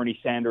and the Bernie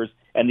Sanders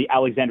and the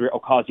Alexandria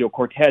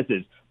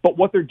Ocasio-Cortezes. But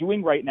what they're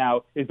doing right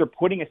now is they're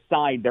putting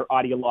aside their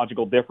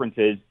ideological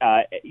differences,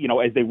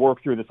 as they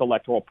work through this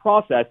electoral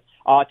process,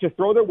 to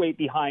throw their weight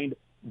behind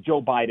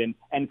Joe Biden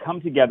and come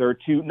together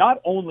to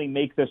not only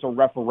make this a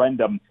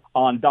referendum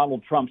on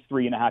Donald Trump's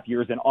 3.5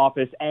 years in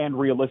office and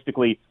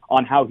realistically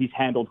on how he's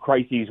handled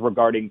crises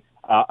regarding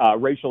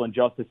racial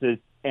injustices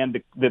and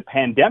the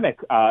pandemic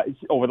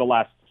over the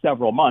last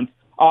several months,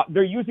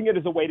 they're using it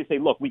as a way to say,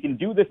 look, we can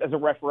do this as a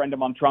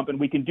referendum on Trump, and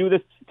we can do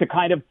this to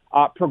kind of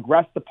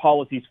progress the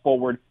policies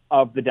forward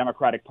of the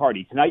Democratic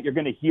Party. Tonight, you're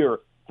going to hear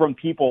from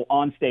people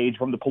on stage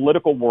from the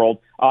political world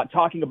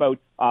talking about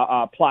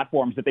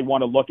platforms that they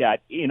want to look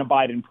at in a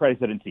Biden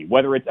presidency,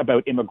 whether it's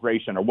about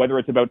immigration or whether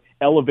it's about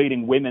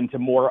elevating women to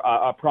more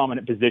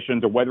prominent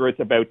positions or whether it's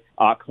about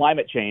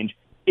climate change.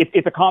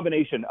 It's a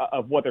combination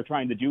of what they're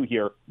trying to do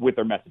here with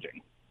their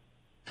messaging.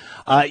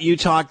 You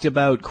talked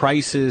about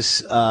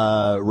crisis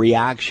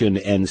reaction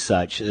and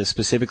such,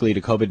 specifically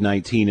to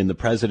COVID-19 and the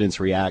president's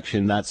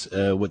reaction. That's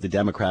what the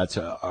Democrats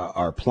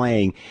are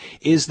playing.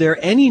 Is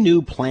there any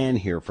new plan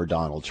here for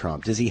Donald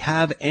Trump? Does he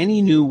have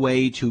any new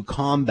way to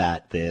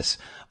combat this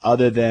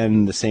other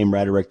than the same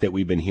rhetoric that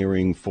we've been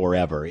hearing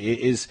forever?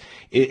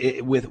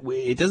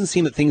 It doesn't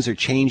seem that things are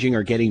changing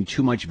or getting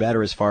too much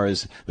better as far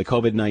as the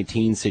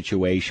COVID-19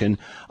 situation.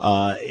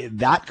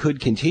 That could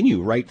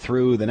continue right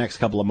through the next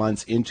couple of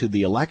months into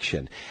the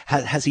election.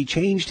 Has he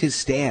changed his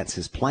stance,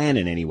 his plan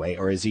in any way,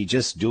 or is he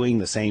just doing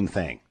the same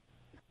thing?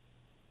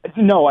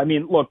 No, I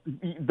mean, look,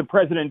 the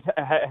president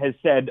has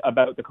said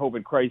about the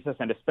COVID crisis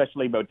and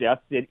especially about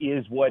deaths, it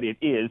is what it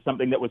is,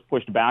 something that was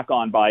pushed back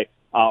on by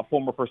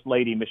former First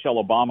Lady Michelle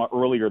Obama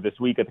earlier this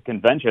week at the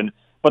convention.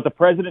 But the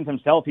president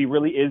himself, he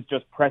really is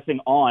just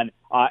pressing on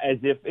as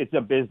if it's a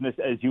business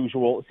as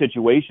usual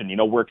situation. You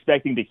know, we're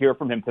expecting to hear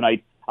from him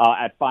tonight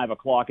at 5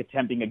 o'clock,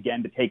 attempting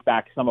again to take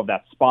back some of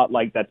that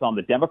spotlight that's on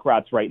the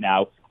Democrats right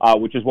now,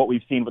 which is what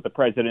we've seen with the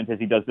president as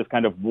he does this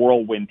kind of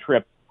whirlwind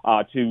trip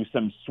to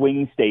some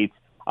swing states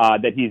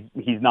that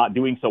he's not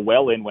doing so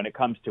well in when it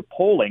comes to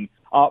polling.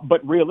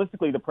 But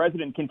realistically, the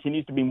president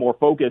continues to be more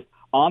focused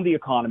on the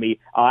economy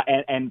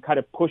and kind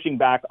of pushing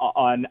back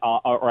on,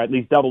 or at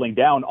least doubling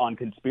down on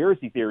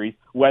conspiracy theories,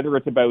 whether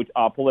it's about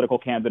political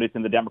candidates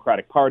in the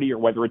Democratic Party or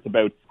whether it's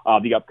about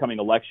the upcoming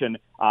election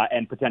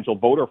and potential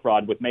voter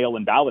fraud with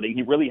mail-in balloting.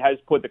 He really has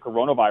put the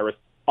coronavirus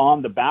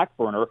on the back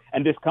burner,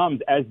 and this comes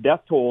as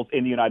death tolls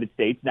in the United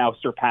States now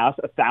surpass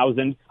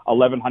 1,000,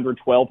 1,100,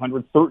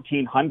 1,200,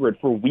 1,300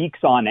 for weeks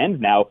on end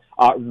now,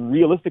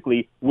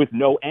 realistically with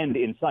no end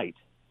in sight.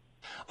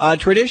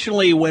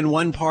 Traditionally, when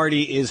one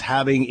party is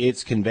having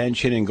its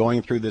convention and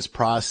going through this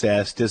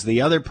process, does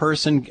the other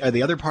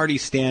party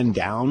stand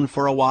down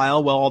for a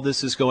while all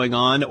this is going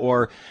on,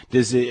 or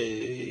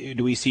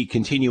do we see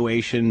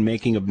continuation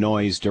making of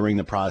noise during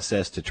the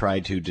process to try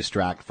to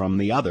distract from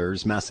the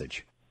other's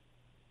message?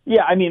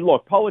 Yeah, I mean,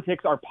 look,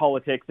 politics are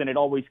politics, and it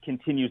always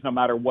continues no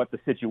matter what the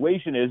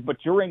situation is. But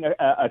during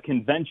a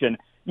convention,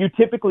 you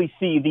typically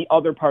see the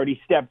other party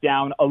step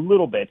down a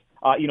little bit.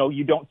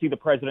 You don't see the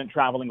president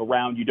traveling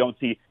around. You don't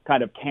see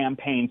kind of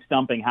campaign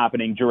stumping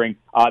happening during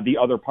the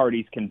other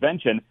party's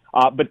convention.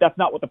 But that's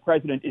not what the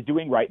president is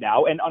doing right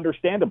now, and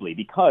understandably,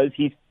 because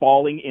he's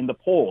falling in the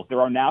polls. There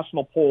are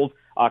national polls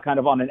kind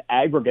of on an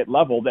aggregate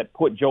level that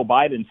put Joe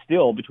Biden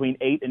still between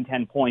 8 and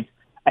 10 points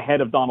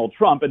ahead of Donald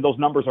Trump, and those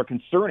numbers are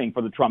concerning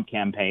for the Trump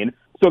campaign.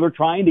 So they're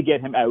trying to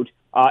get him out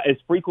as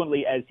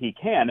frequently as he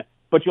can.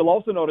 But you'll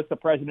also notice the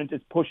president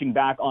is pushing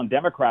back on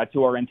Democrats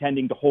who are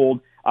intending to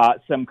hold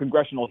some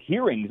congressional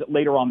hearings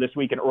later on this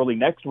week and early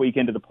next week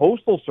into the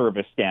Postal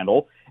Service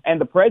scandal.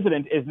 And the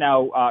president is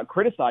now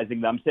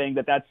criticizing them, saying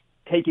that that's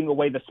taking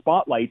away the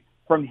spotlight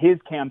from his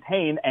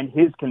campaign and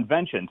his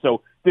convention.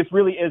 So this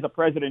really is a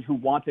president who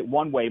wants it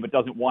one way but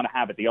doesn't want to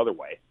have it the other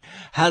way.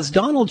 Has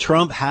Donald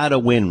Trump had a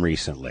win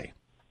recently?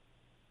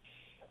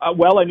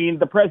 Well, I mean,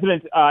 the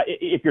president,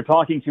 if you're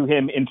talking to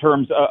him in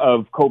terms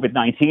of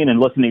COVID-19 and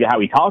listening to how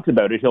he talks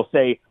about it, he'll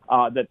say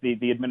that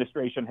the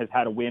administration has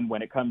had a win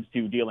when it comes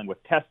to dealing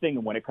with testing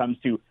and when it comes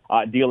to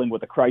dealing with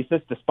the crisis,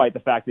 despite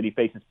the fact that he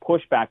faces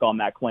pushback on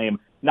that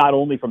claim, not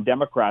only from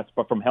Democrats,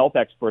 but from health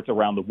experts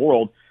around the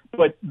world.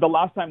 But the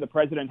last time the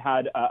president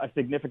had a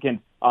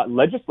significant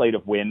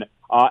legislative win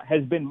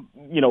has been,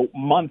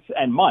 months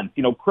and months.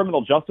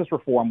 Criminal justice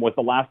reform was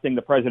the last thing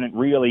the president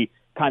really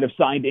kind of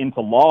signed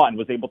into law and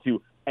was able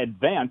to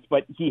advance,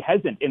 but he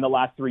hasn't in the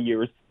last 3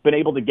 years been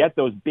able to get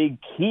those big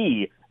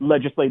key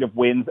legislative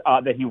wins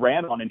that he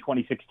ran on in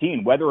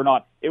 2016, whether or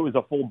not it was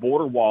a full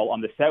border wall on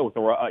the south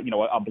or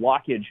a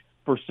blockage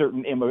for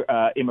certain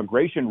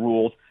immigration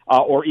rules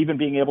or even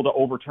being able to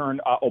overturn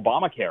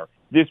Obamacare.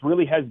 This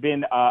really has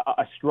been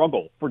a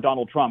struggle for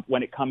Donald Trump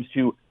when it comes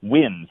to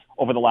wins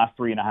over the last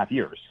 3.5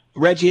 years.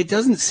 Reggie, it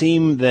doesn't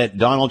seem that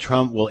Donald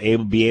Trump will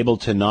be able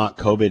to knock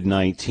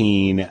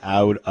COVID-19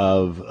 out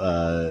of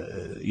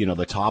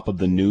the top of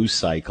the news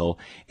cycle.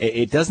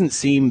 It doesn't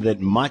seem that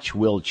much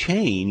will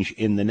change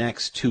in the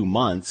next 2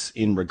 months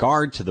in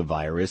regard to the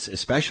virus,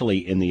 especially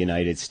in the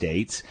United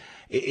States.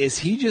 Is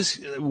he just?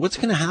 What's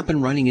going to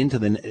happen running into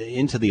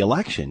the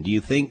election? Do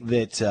you think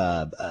that?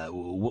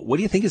 What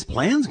do you think his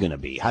plan's going to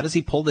be? How does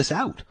he pull this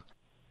out?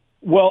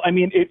 Well, I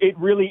mean, it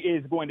really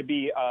is going to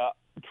be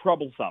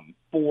troublesome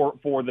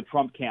for the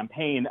Trump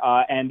campaign.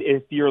 And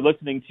if you're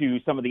listening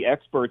to some of the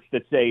experts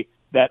that say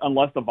that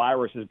unless the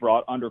virus is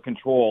brought under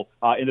control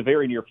in the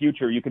very near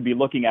future, you could be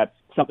looking at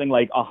something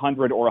like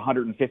 100 or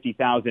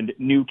 150,000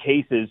 new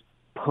cases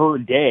per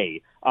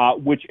day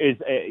which is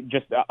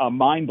just a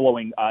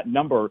mind-blowing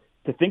number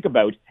to think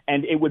about.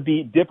 And it would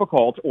be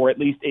difficult, or at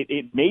least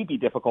it may be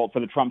difficult for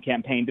the Trump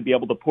campaign to be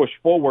able to push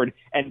forward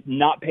and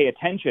not pay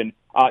attention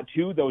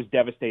to those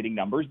devastating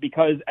numbers,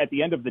 because at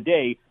the end of the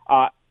day,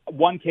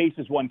 one case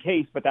is one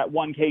case, but that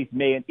one case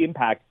may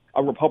impact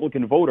a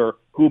Republican voter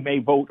who may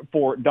vote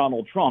for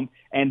Donald Trump,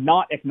 and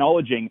not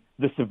acknowledging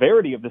the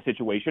severity of the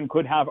situation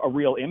could have a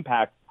real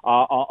impact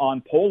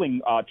on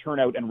polling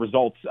turnout and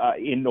results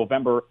in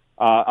November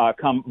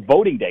come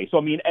voting day. So,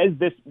 I mean, as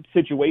this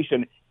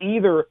situation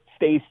either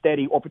stays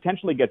steady or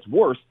potentially gets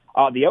worse,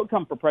 the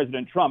outcome for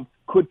President Trump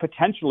could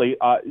potentially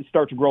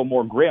start to grow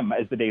more grim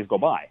as the days go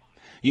by.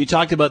 You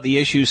talked about the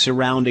issues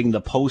surrounding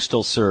the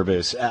Postal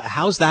Service.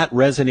 How's that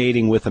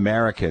resonating with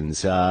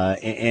Americans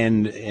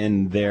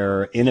and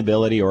their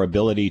inability or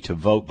ability to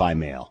vote by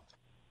mail?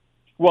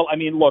 Well, I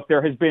mean, look,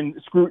 there has been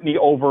scrutiny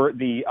over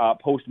the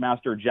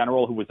Postmaster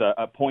General, who was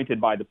appointed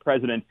by the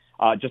president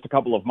just a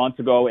couple of months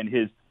ago, and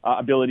his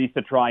abilities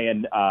to try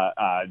and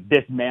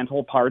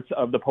dismantle parts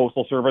of the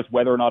Postal Service,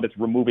 whether or not it's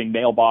removing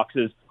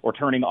mailboxes or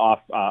turning off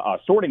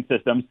sorting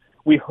systems.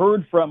 We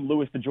heard from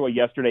Louis DeJoy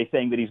yesterday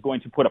saying that he's going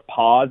to put a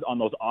pause on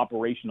those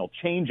operational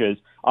changes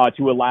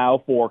to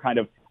allow for kind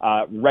of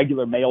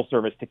regular mail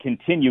service to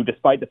continue,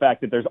 despite the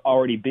fact that there's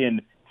already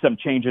been some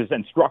changes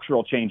and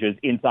structural changes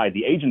inside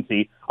the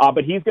agency.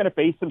 But he's going to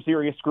face some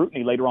serious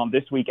scrutiny later on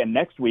this week and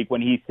next week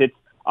when he sits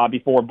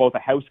before both a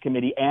House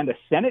committee and a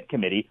Senate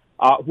committee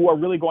who are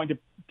really going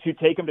to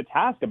take him to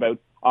task about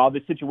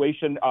the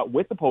situation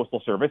with the Postal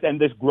Service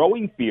and this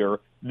growing fear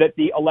that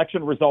the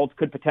election results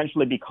could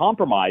potentially be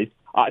compromised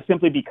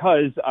simply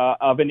because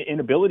of an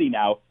inability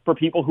now for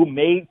people who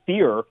may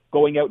fear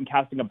going out and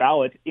casting a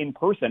ballot in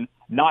person,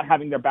 not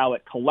having their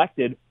ballot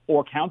collected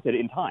or counted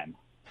in time.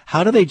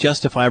 How do they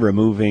justify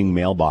removing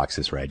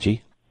mailboxes,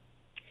 Reggie?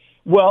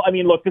 Well, I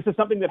mean, look, this is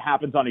something that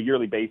happens on a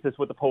yearly basis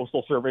with the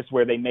Postal Service,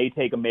 where they may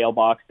take a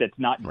mailbox that's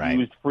not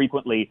used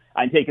frequently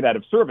and take it out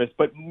of service.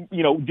 But,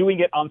 you know, doing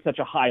it on such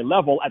a high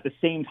level at the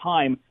same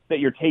time that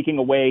you're taking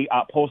away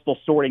postal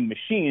sorting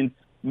machines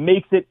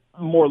makes it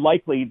more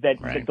likely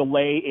that the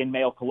delay in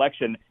mail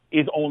collection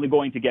is only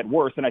going to get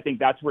worse. And I think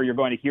that's where you're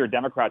going to hear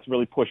Democrats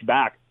really push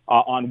back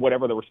on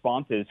whatever the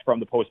response is from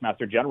the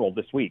Postmaster General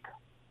this week.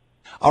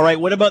 All right.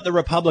 What about the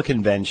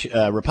Republican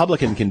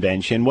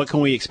convention? What can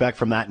we expect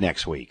from that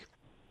next week?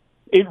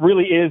 It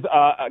really is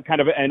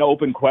kind of an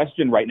open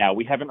question right now.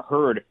 We haven't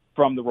heard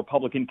from the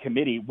Republican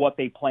committee what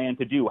they plan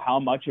to do, how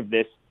much of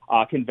this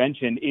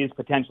convention is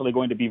potentially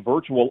going to be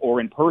virtual or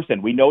in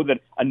person. We know that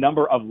a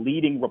number of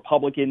leading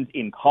Republicans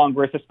in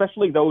Congress,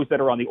 especially those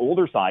that are on the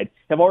older side,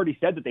 have already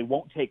said that they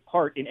won't take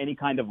part in any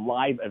kind of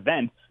live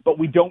event, but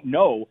we don't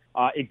know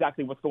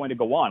exactly what's going to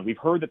go on. We've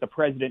heard that the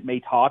president may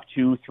talk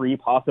 2, 3,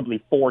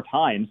 possibly 4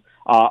 times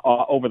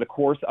over the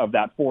course of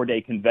that 4-day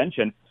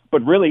convention.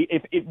 But really,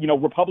 if you know,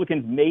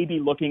 Republicans may be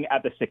looking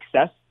at the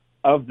success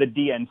of the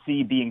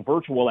DNC being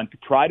virtual and to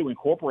try to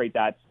incorporate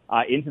that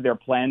into their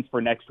plans for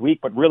next week.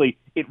 But really,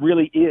 it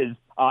really is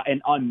an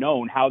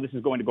unknown how this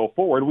is going to go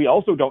forward. We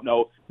also don't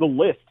know the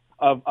list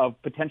of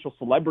potential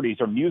celebrities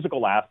or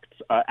musical acts,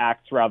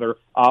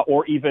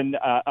 or even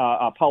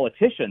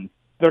politicians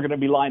that are going to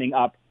be lining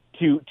up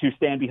to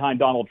stand behind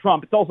Donald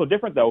Trump. It's also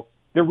different, though.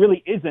 There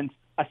really isn't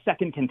a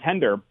second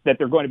contender that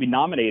they're going to be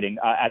nominating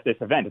at this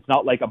event. It's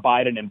not like a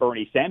Biden and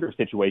Bernie Sanders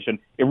situation.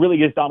 It really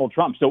is Donald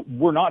Trump. So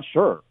we're not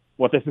sure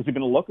what this is going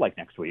to look like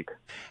next week.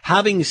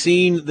 Having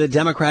seen the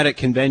Democratic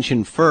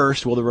convention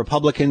first, will the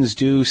Republicans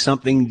do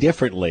something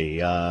differently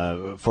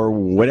for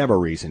whatever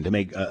reason to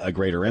make a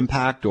greater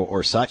impact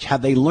or such?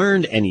 Have they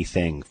learned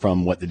anything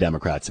from what the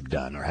Democrats have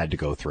done or had to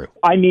go through?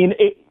 I mean,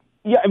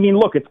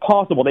 look, it's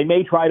possible. They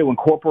may try to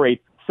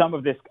incorporate some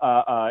of this,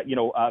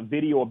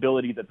 video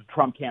ability that the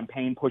Trump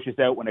campaign pushes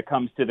out when it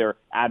comes to their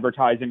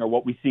advertising, or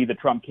what we see the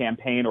Trump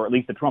campaign, or at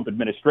least the Trump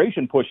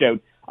administration, push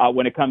out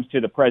when it comes to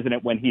the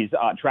president when he's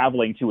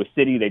traveling to a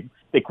city.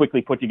 They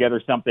quickly put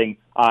together something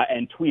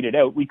and tweet it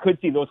out. We could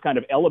see those kind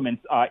of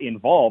elements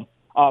involved.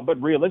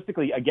 But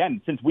realistically,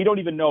 again, since we don't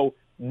even know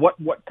what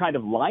kind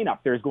of lineup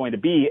there's going to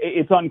be,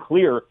 it's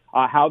unclear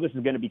how this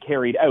is going to be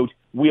carried out.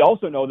 We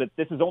also know that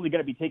this is only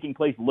going to be taking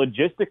place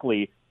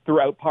logistically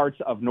throughout parts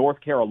of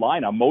North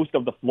Carolina. Most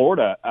of the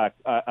Florida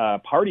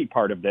party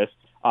part of this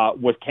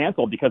was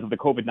canceled because of the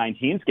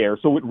COVID-19 scare.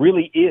 So it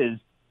really is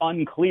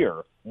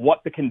unclear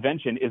what the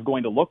convention is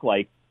going to look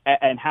like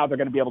and how they're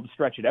going to be able to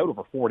stretch it out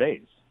over 4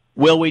 days.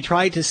 Will we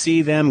try to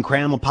see them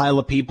cram a pile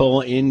of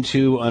people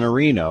into an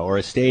arena or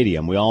a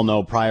stadium? We all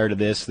know prior to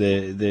this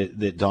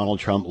that Donald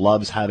Trump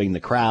loves having the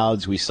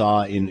crowds. We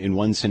saw in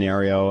one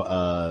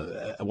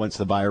scenario, once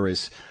the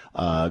virus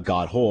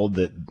got hold,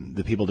 that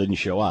the people didn't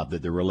show up,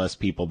 that there were less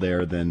people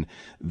there than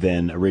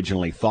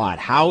originally thought.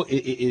 How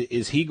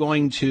is he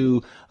going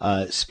to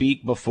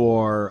speak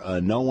before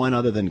no one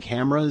other than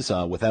cameras,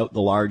 without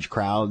the large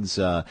crowds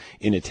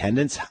in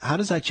attendance? How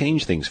does that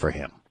change things for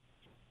him?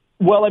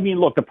 Well, I mean,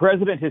 look, the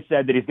president has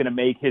said that he's going to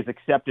make his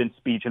acceptance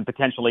speech and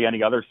potentially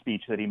any other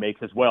speech that he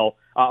makes as well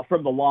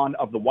from the lawn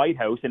of the White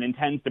House, and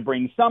intends to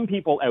bring some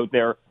people out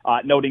there,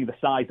 noting the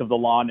size of the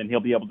lawn, and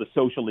he'll be able to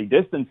socially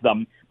distance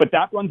them. But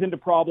that runs into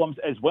problems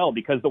as well,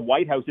 because the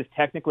White House is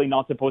technically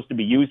not supposed to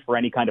be used for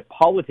any kind of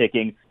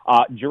politicking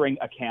during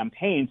a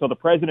campaign. So the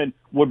president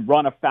would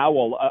run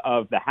afoul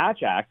of the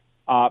Hatch Act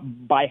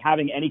by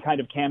having any kind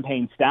of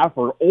campaign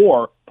staffer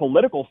or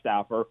political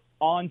staffer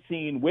on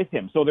scene with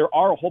him. So there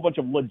are a whole bunch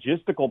of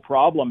logistical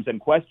problems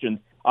and questions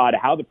to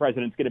how the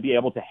president's going to be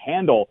able to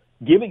handle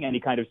giving any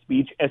kind of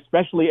speech,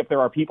 especially if there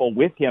are people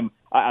with him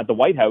at the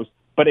White House.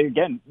 But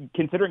again,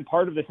 considering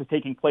part of this is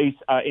taking place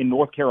in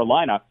North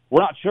Carolina,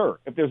 we're not sure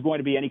if there's going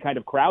to be any kind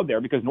of crowd there,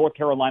 because North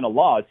Carolina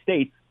laws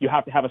state you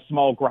have to have a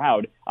small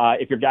crowd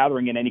if you're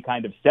gathering in any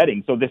kind of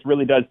setting. So this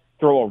really does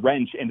throw a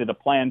wrench into the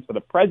plans for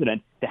the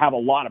president to have a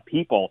lot of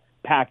people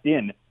packed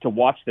in to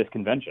watch this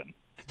convention.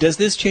 Does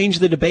this change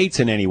the debates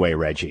in any way,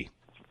 Reggie?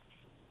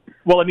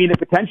 Well, I mean, it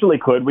potentially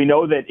could. We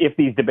know that if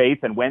these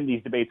debates and when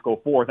these debates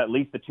go forth, at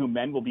least the two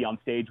men will be on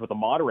stage with a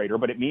moderator,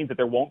 but it means that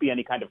there won't be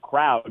any kind of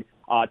crowd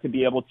to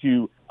be able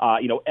to,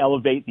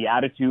 elevate the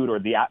attitude or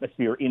the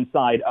atmosphere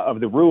inside of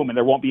the room, and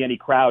there won't be any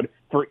crowd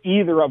for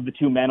either of the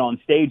two men on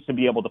stage to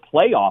be able to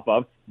play off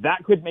of.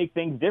 That could make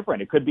things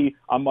different. It could be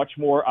a much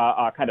more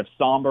kind of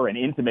somber and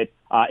intimate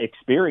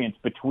experience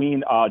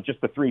between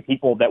just the three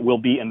people that will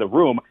be in the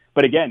room.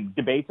 But again,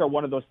 debates are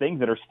one of those things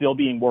that are still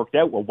being worked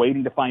out. We're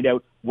waiting to find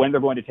out when they're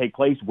going to take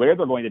place, where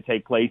they're going to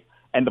take place,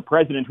 and the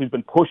president, who's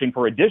been pushing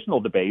for additional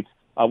debates,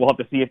 we'll have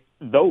to see if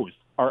those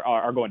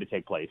are going to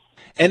take place.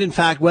 And in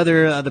fact,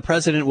 whether the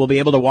president will be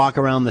able to walk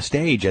around the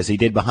stage as he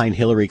did behind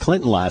Hillary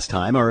Clinton last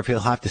time, or if he'll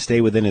have to stay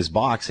within his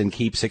box and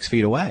keep 6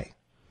 feet away.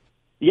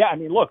 Yeah, I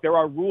mean, look, there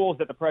are rules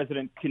that the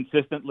president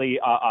consistently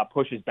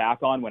pushes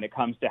back on when it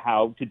comes to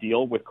how to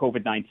deal with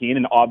COVID-19.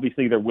 And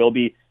obviously there will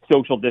be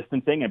social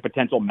distancing and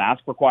potential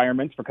mask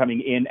requirements for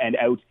coming in and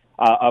out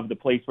of the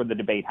place where the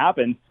debate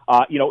happens.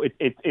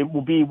 It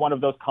will be one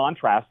of those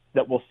contrasts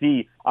that we'll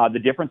see the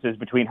differences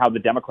between how the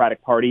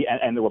Democratic Party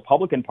and the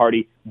Republican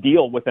Party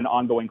deal with an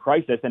ongoing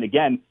crisis. And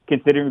again,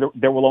 considering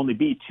there will only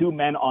be two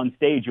men on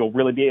stage, you'll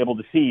really be able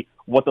to see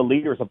what the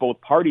leaders of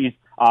both parties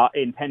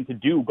intend to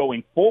do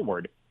going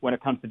forward when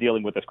it comes to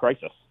dealing with this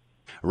crisis.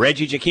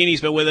 Reggie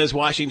Cecchini's been with us,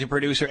 Washington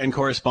producer and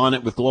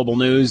correspondent with Global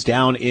News,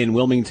 down in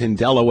Wilmington,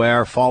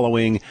 Delaware,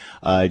 following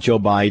Joe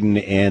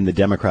Biden and the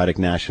Democratic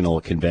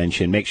National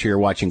Convention. Make sure you're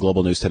watching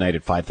Global News tonight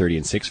at 5:30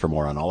 and 6 for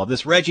more on all of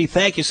this. Reggie,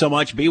 thank you so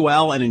much. Be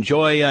well and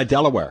enjoy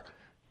Delaware.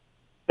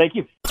 Thank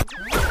you.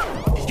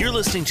 You're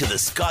listening to the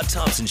Scott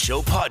Thompson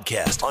Show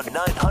podcast on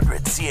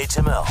 900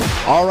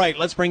 CHML. All right,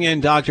 let's bring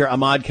in Dr.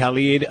 Ahmad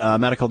Khalid, a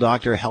medical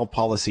doctor, health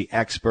policy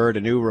expert.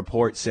 A new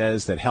report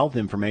says that health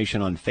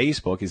information on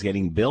Facebook is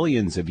getting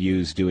billions of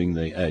views during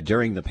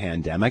the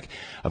pandemic.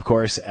 Of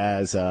course,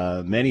 as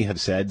many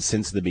have said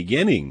since the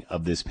beginning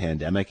of this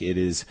pandemic, it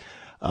is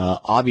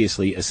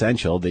obviously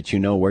essential that you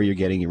know where you're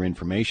getting your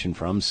information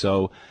from,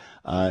 so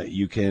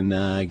you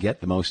can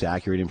get the most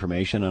accurate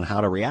information on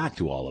how to react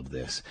to all of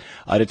this.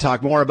 To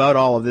talk more about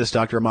all of this,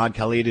 Dr. Ahmad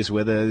Khalid is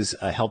with us,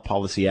 a health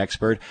policy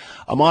expert.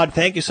 Ahmad,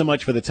 thank you so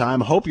much for the time.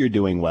 Hope you're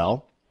doing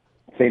well.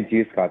 Same to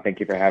you, Scott. Thank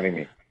you for having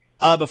me.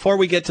 Before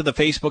we get to the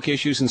Facebook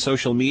issues and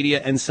social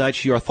media and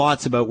such, your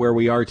thoughts about where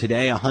we are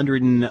today.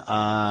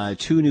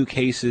 102 new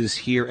cases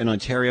here in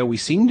Ontario. We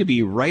seem to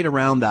be right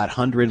around that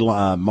 100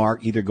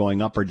 mark, either going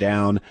up or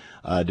down,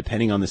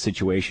 depending on the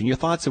situation. Your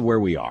thoughts of where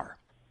we are?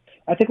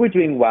 I think we're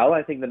doing well.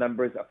 I think the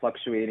numbers are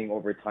fluctuating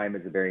over time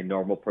is a very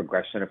normal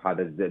progression of how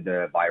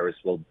the virus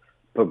will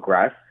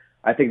progress.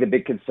 I think the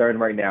big concern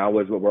right now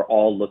is what we're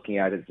all looking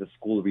at is the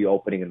school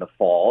reopening in the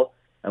fall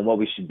and what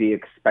we should be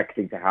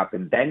expecting to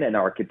happen then in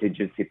our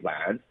contingency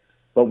plans.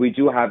 But we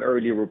do have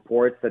early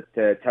reports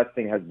that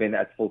testing has been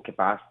at full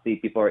capacity.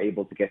 People are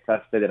able to get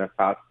tested in a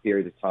fast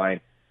period of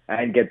time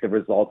and get the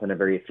results in a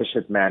very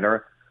efficient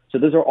manner. So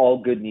those are all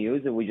good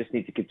news, and we just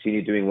need to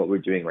continue doing what we're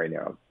doing right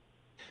now.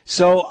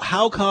 So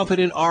how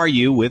confident are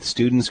you with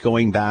students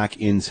going back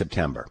in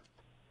September?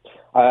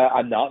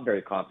 I'm not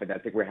very confident.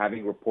 I think we're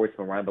having reports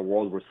from around the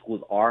world where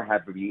schools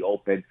have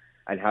reopened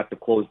and have to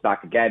close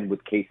back again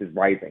with cases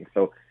rising.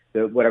 So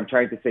what I'm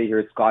trying to say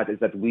here, Scott, is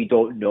that we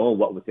don't know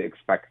what to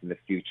expect in the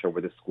future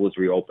with the schools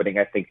reopening.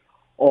 I think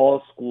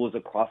all schools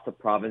across the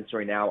province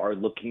right now are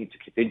looking into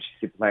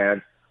contingency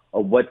plans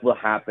of what will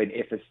happen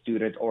if a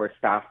student or a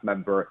staff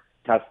member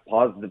tests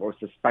positive or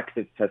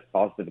suspected to test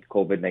positive with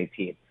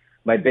COVID-19.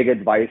 My big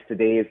advice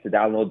today is to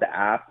download the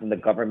app from the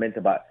government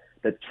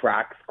that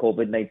tracks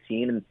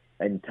COVID-19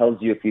 and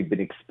tells you if you've been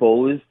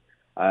exposed.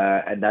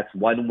 And that's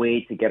one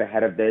way to get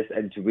ahead of this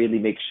and to really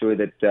make sure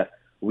that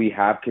we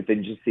have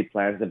contingency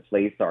plans in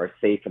place that are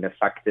safe and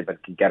effective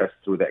and can get us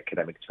through the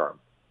academic term.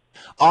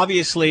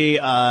 Obviously,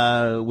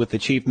 with the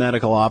chief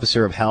medical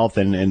officer of health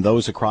and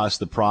those across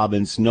the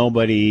province, no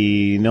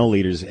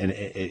leaders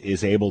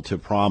is able to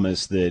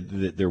promise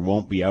that there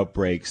won't be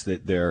outbreaks,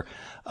 that there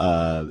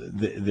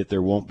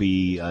won't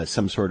be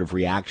some sort of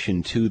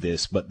reaction to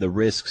this, but the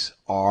risks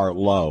are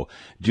low.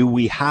 Do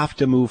we have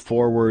to move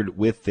forward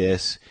with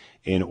this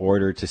in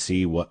order to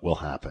see what will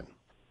happen?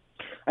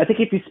 I think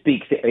if you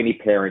speak to any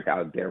parent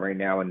out there right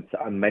now, and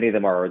many of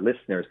them are our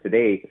listeners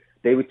today,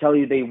 they would tell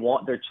you they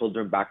want their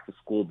children back to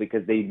school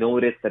because they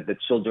notice that the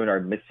children are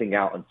missing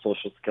out on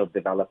social skill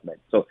development.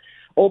 So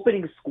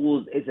opening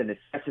schools is a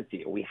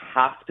necessity. We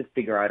have to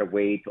figure out a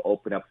way to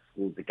open up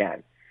schools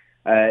again.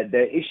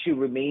 The issue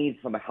remains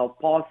from a health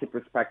policy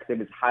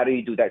perspective is how do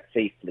you do that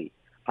safely?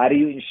 How do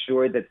you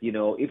ensure that,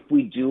 if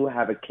we do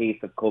have a case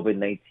of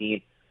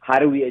COVID-19, how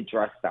do we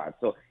address that?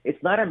 So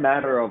it's not a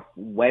matter of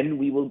when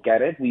we will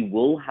get it. We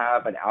will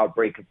have an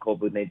outbreak of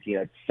COVID-19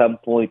 at some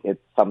point at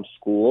some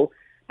school.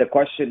 The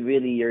question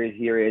really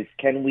here is,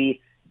 can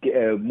we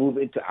move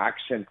into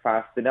action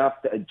fast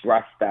enough to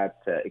address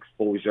that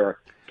exposure?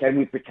 Can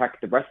we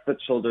protect the rest of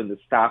the children, the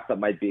staff that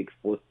might be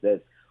exposed to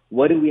this?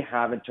 What do we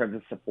have in terms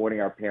of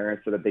supporting our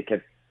parents so that they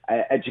can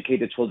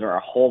educate the children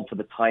at home for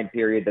the time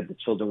period that the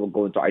children will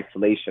go into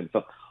isolation?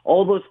 So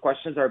all those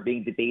questions are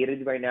being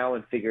debated right now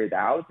and figured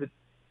out.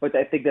 But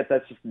I think that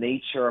that's just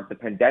nature of the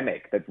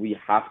pandemic, that we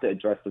have to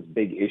address those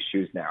big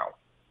issues now.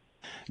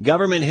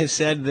 Government has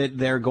said that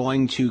they're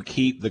going to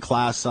keep the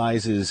class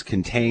sizes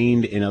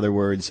contained. In other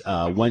words,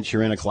 once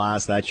you're in a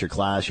class, that's your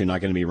class. You're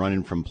not going to be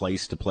running from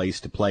place to place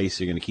to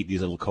place. You're going to keep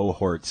these little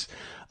cohorts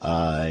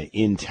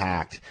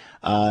intact.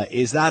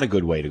 Is that a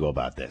good way to go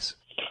about this?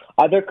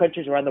 Other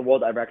countries around the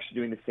world are actually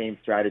doing the same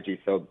strategy.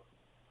 So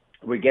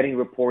we're getting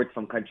reports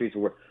from countries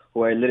who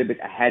are a little bit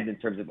ahead in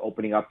terms of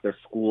opening up their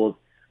schools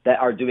that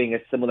are doing a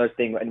similar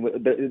thing. And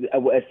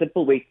a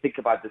simple way to think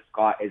about this,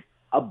 Scott, is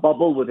a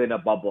bubble within a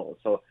bubble.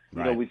 So,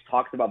 we've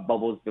talked about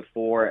bubbles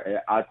before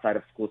outside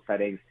of school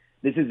settings.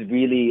 This is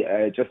really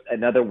just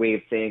another way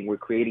of saying we're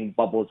creating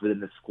bubbles within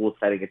the school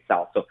setting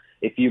itself. So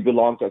if you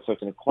belong to a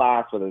certain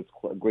class, whether it's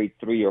grade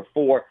 3 or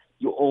 4,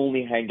 you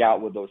only hang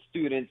out with those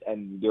students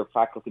and your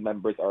faculty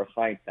members are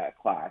assigned to that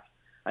class.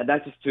 And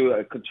that's just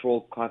to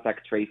control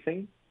contact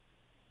tracing.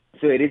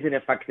 So it is an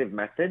effective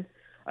method.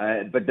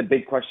 But the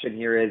big question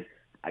here is,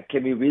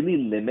 can we really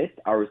limit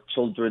our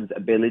children's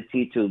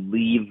ability to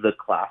leave the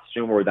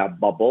classroom or that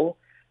bubble?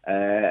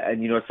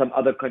 And some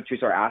other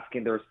countries are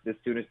asking the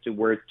students to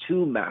wear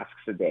 2 masks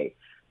a day.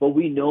 But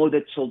we know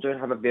that children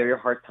have a very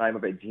hard time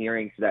of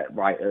adhering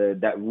to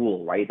that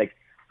rule, right? Like,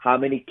 how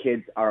many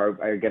kids are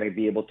going to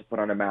be able to put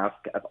on a mask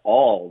at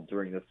all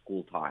during the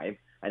school time?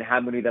 And how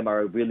many of them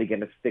are really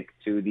going to stick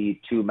to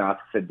the 2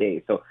 masks a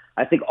day? So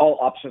I think all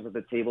options are on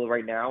the table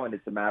right now, and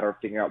it's a matter of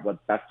figuring out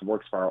what best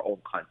works for our own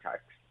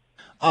context.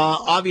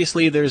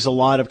 Obviously, there's a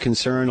lot of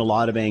concern, a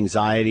lot of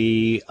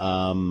anxiety,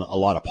 a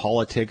lot of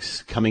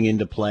politics coming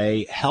into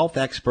play. Health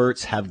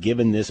experts have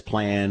given this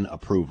plan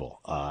approval,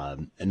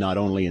 not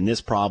only in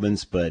this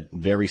province, but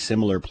very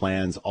similar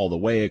plans all the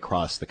way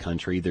across the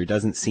country. There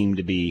doesn't seem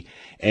to be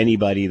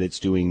anybody that's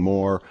doing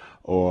more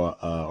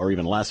or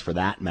even less for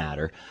that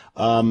matter.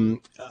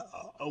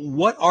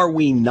 What are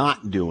we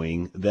not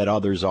doing that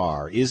others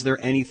are? Is there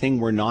anything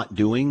we're not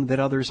doing that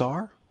others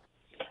are?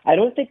 I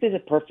don't think there's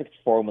a perfect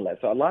formula.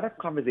 So a lot of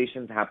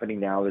conversations happening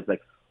now is like,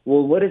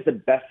 well, what is the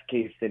best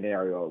case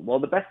scenario? Well,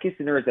 the best case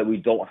scenario is that we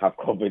don't have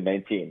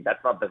COVID-19.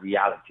 That's not the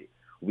reality.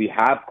 We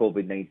have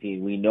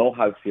COVID-19. We know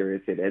how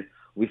serious it is.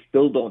 We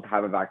still don't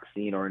have a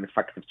vaccine or an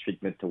effective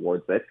treatment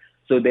towards it.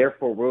 So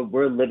therefore,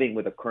 we're living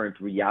with the current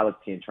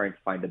reality and trying to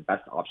find the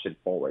best option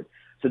forward.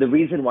 So the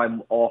reason why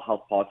all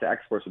health policy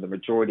experts, or the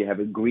majority, have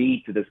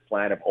agreed to this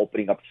plan of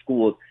opening up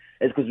schools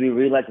is because we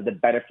realize that the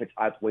benefits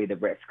outweigh the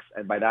risks.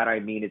 And by that I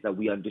mean is that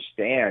we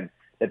understand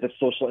that the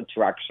social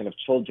interaction of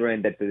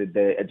children, that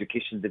the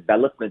education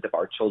development of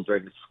our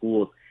children in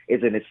schools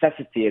is a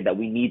necessity, and that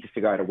we need to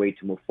figure out a way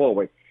to move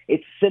forward.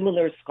 It's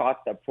similar,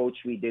 Scott, the approach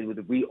we did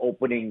with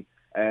reopening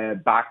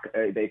back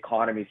the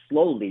economy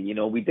slowly.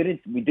 We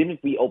didn't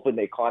reopen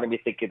the economy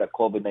thinking that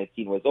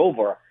COVID-19 was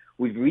over.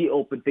 We've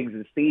reopened things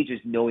in stages,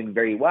 knowing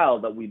very well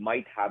that we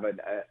might have an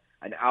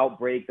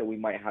outbreak, that we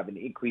might have an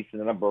increase in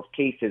the number of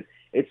cases.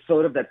 It's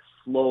sort of that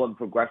slow and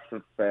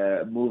progressive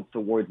move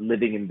towards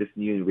living in this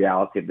new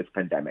reality of this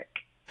pandemic.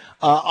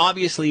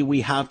 Obviously,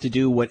 we have to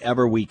do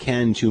whatever we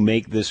can to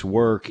make this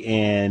work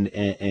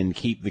and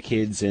keep the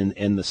kids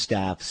and the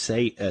staff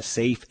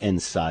safe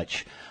and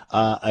such.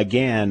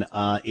 Again,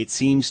 it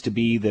seems to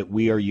be that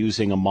we are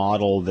using a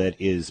model that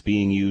is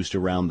being used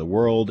around the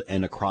world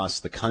and across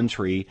the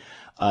country.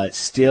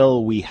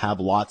 Still, we have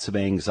lots of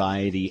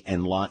anxiety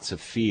and lots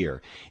of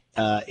fear.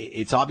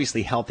 It's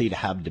obviously healthy to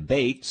have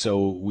debate,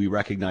 so we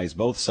recognize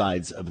both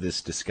sides of this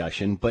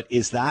discussion, but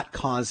is that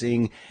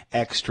causing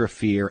extra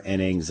fear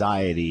and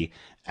anxiety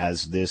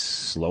as this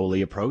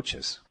slowly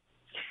approaches?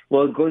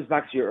 Well, it goes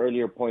back to your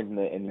earlier point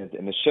in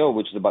the show,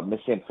 which is about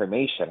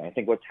misinformation. I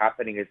think what's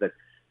happening is that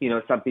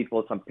some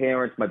people, some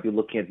parents might be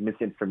looking at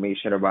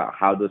misinformation about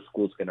how the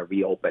school's going to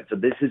reopen. So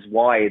this is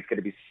why it's going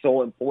to be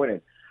so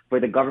important for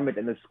the government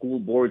and the school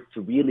boards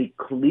to really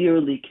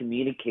clearly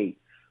communicate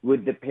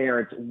with the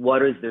parents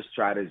what is their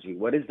strategy,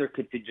 what is their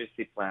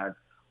contingency plans,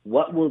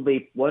 what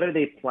are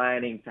they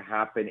planning to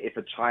happen if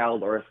a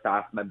child or a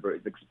staff member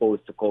is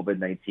exposed to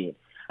COVID-19.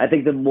 I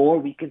think the more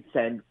we can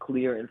send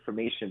clear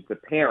information to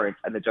parents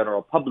and the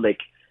general public,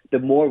 the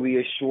more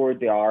reassured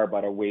they are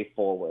about a way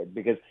forward.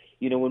 Because,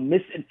 when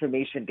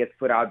misinformation gets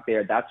put out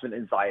there, that's when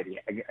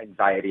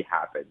anxiety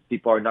happens.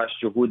 People are not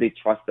sure who they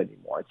trust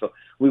anymore. So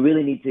we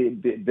really need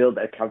to build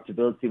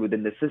accountability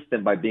within the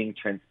system by being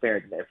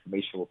transparent in the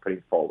information we're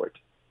putting forward.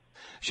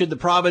 Should the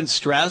province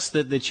stress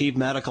that the chief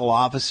medical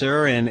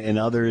officer and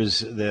others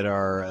that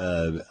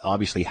are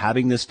obviously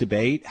having this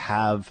debate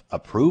have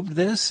approved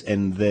this,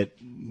 and that,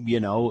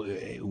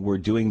 we're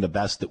doing the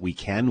best that we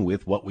can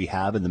with what we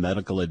have and the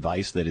medical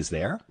advice that is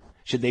there?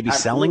 Should they be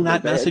selling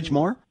that message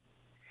more?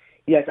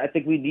 Yes, I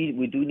think we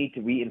do need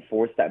to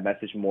reinforce that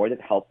message more,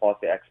 that health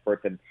policy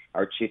experts and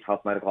our chief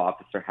health medical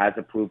officer has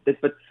approved this.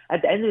 But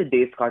at the end of the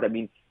day, Scott,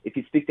 if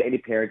you speak to any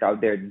parent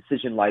out there, the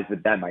decision lies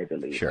with them, I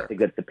believe. Sure. I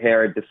think that the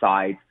parent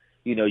decides.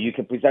 You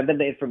can present them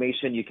the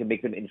information, you can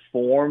make them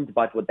informed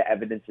about what the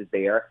evidence is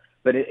there,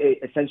 but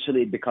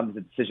essentially it becomes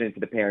a decision for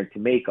the parent to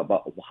make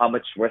about how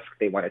much risk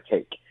they want to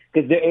take.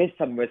 Because there is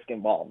some risk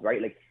involved,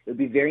 right? Like, it would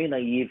be very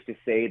naive to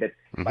say that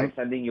by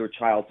sending your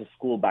child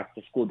back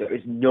to school, there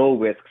is no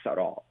risks at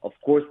all. Of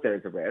course there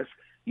is a risk.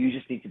 You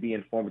just need to be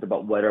informed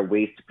about what are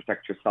ways to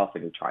protect yourself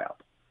and your child.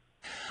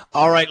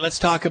 All right, let's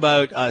talk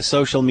about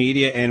social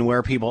media and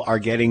where people are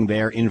getting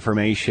their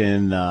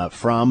information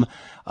from.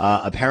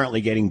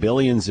 Apparently getting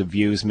billions of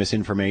views.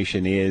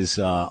 Misinformation is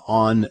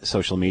on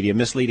social media.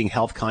 Misleading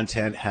health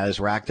content has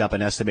racked up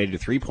an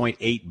estimated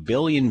 3.8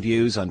 billion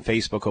views on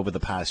Facebook over the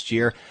past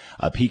year,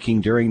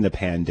 peaking during the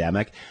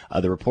pandemic.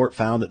 The report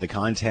found that the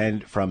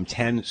content from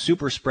 10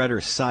 super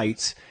spreader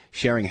sites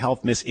sharing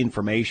health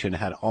misinformation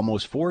had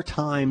almost 4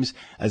 times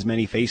as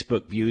many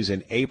Facebook views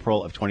in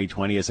April of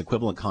 2020 as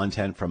equivalent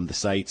content from the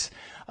sites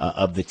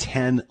of the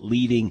 10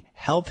 leading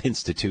health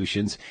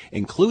institutions,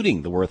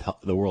 including the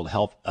World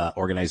Health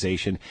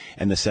Organization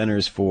and the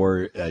Centers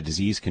for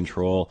Disease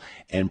Control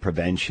and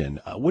Prevention.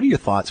 What are your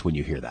thoughts when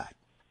you hear that?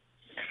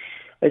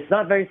 It's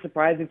not very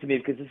surprising to me,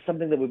 because it's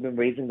something that we've been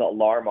raising the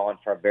alarm on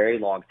for a very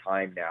long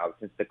time now,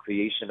 since the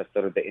creation of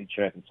sort of the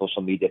internet and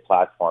social media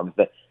platforms.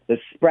 The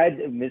spread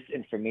of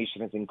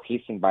misinformation is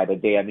increasing by the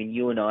day.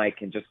 You and I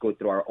can just go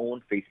through our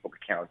own Facebook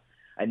accounts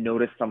and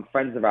notice some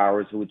friends of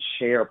ours who would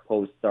share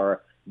posts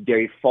are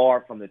very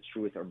far from the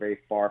truth or very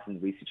far from the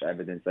research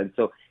evidence. And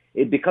so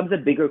it becomes a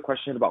bigger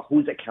question about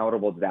who's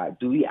accountable to that.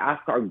 Do we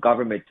ask our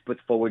government to put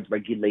forward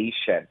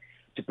regulation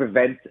to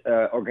prevent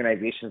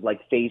organizations like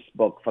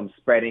Facebook from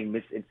spreading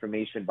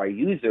misinformation by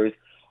users?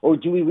 Or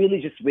do we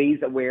really just raise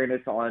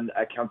awareness on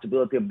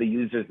accountability of the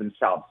users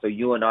themselves? So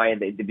you and I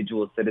and the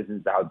individual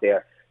citizens out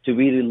there to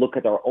really look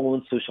at our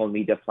own social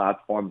media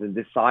platforms and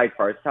decide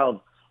for ourselves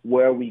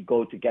where we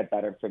go to get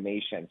that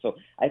information. So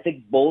I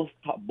think both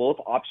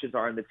options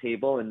are on the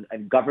table,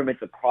 and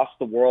governments across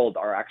the world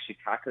are actually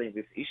tackling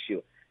this issue.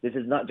 This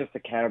is not just a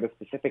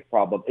Canada-specific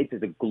problem. It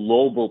is a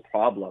global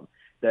problem.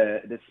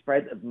 The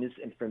spread of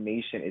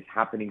misinformation is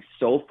happening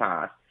so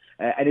fast.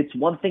 And it's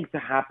one thing to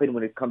happen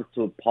when it comes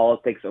to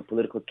politics or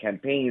political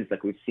campaigns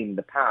like we've seen in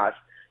the past.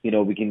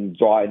 We can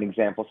draw an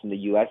example from the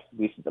U.S.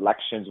 recent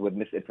elections with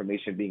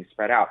misinformation being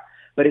spread out.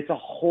 But it's a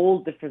whole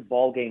different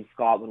ballgame,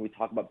 Scott, when we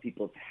talk about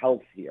people's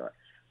health here.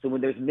 So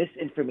when there's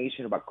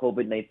misinformation about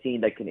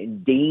COVID-19 that can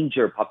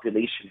endanger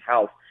population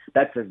health,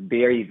 that's a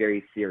very,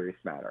 very serious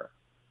matter.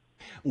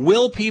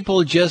 Will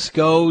people just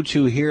go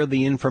to hear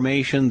the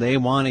information they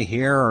want to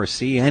hear or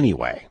see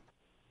anyway?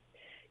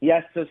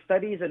 Yes, so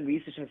studies and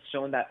research have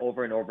shown that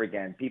over and over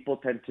again. People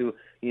tend to,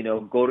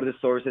 go to the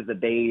sources that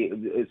they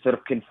sort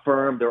of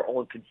confirm their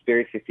own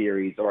conspiracy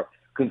theories or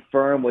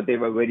confirm what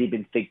they've already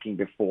been thinking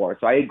before.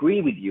 So I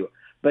agree with you.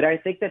 But I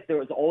think that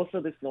there is also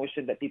this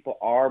notion that people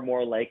are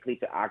more likely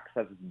to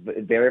access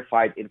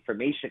verified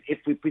information if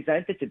we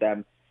present it to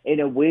them in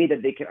a way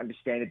that they can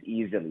understand it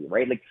easily,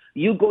 right? Like,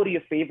 you go to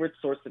your favorite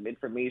source of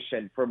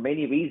information for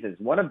many reasons.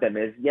 One of them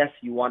is, yes,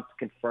 you want to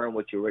confirm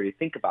what you already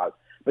think about,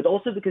 but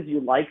also because you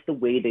like the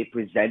way they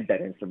present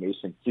that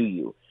information to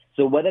you.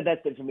 So whether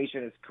that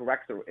information is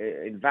correct or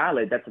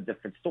invalid, that's a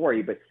different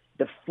story. But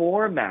the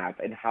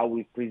format and how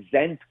we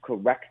present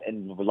correct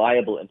and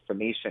reliable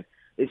information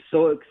is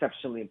so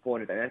exceptionally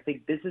important. And I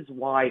think this is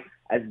why,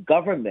 as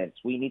governments,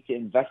 we need to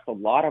invest a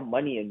lot of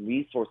money and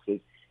resources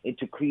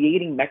into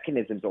creating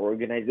mechanisms or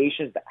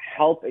organizations that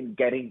help in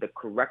getting the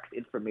correct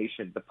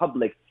information to the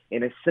public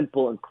in a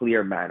simple and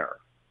clear manner.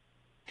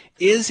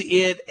 Is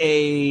it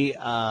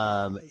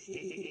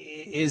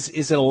is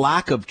it a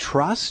lack of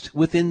trust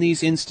within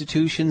these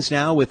institutions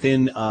now,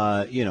 within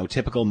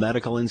typical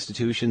medical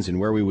institutions and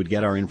where we would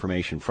get our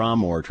information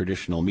from, or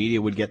traditional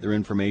media would get their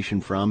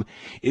information from?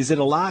 Is it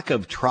a lack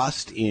of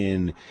trust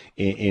in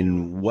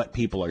what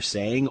people are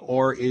saying,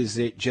 or is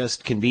it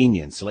just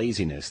convenience,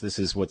 laziness? This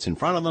is what's in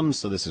front of them,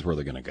 so this is where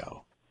they're going to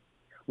go.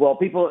 Well,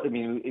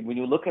 when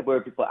you look at where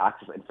people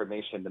access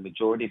information, the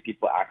majority of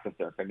people access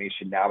their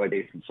information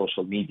nowadays from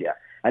social media.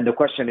 And the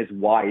question is,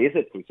 why is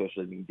it through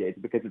social media? It's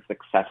because it's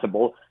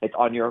accessible. It's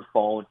on your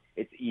phone.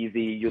 It's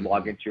easy. You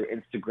log into your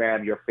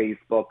Instagram, your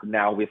Facebook.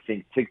 Now we're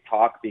seeing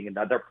TikTok being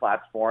another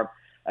platform.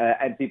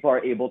 And people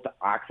are able to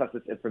access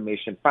this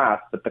information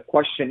fast. But the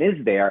question is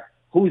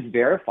who's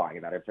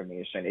verifying that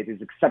information? It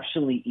is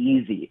exceptionally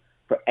easy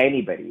for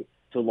anybody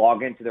to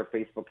log into their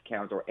Facebook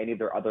account or any of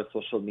their other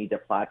social media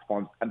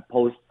platforms and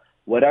post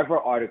whatever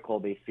article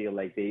they feel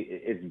like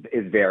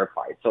is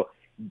verified. So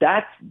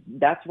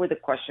that's where the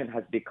question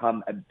has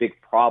become a big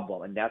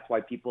problem. And that's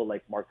why people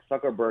like Mark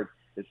Zuckerberg,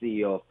 the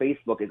CEO of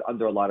Facebook, is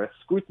under a lot of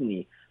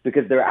scrutiny,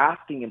 because they're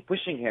asking and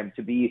pushing him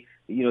to be,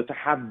 to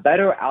have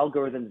better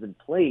algorithms in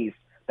place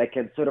that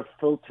can sort of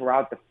filter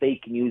out the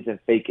fake news and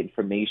fake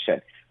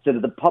information so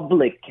that the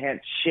public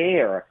can't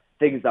share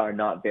things that are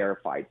not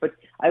verified. But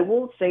I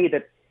will say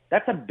that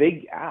that's a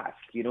big ask.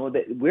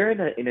 That we're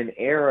in an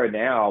era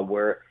now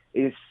where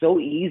it is so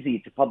easy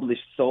to publish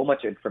so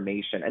much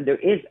information, and there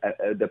is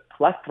the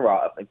plethora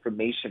of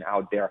information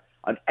out there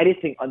on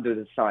anything under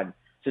the sun.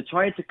 So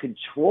trying to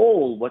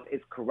control what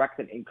is correct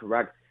and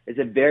incorrect is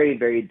a very,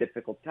 very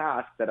difficult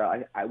task that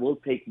I will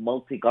take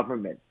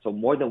multi-government, so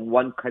more than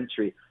one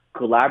country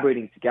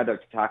collaborating together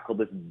to tackle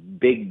this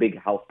big, big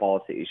health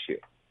policy issue.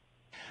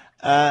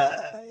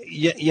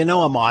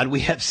 Ahmad, we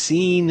have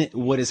seen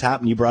what has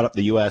happened. You brought up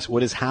the U.S.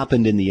 What has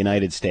happened in the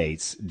United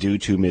States due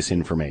to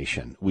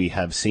misinformation. We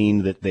have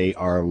seen that they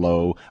are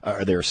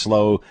they're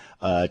slow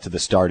to the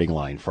starting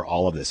line for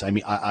all of this. I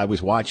mean, I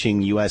was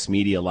watching U.S.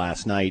 media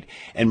last night,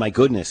 and my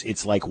goodness,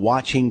 it's like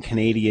watching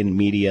Canadian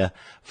media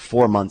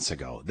 4 months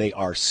ago. They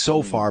are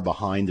so far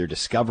behind their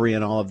discovery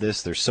in all of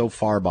this. They're so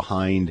far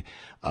behind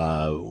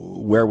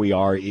where we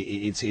are.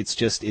 It's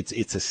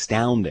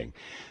astounding.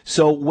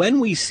 So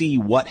when we see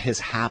what has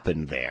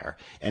happened there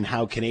and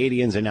how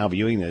Canadians are now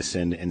viewing this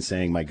and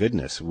saying, my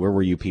goodness, where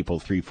were you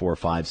people 3, 4,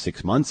 5,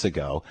 6 months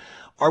ago?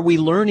 Are we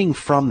learning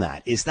from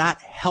that? Is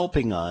that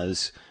helping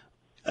us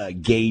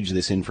gauge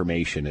this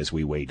information as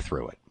we wade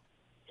through it?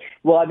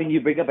 Well, I mean, you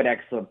bring up an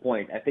excellent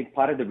point. I think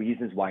part of the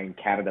reasons why in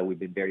Canada we've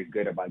been very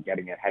good about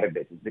getting ahead of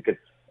it is because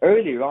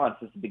earlier on,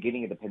 since the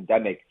beginning of the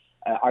pandemic,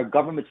 our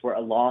governments were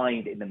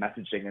aligned in the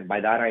messaging. And by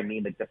that, I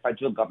mean that the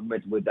federal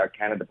government with our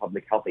Canada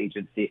Public Health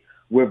Agency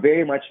were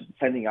very much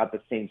sending out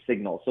the same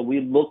signal. So we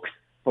looked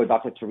for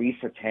Dr.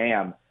 Theresa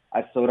Tam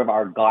as sort of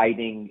our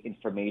guiding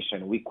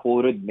information. We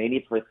quoted many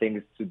of her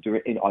things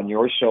on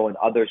your show and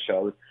other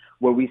shows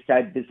where we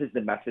said this is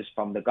the message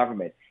from the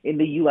government. In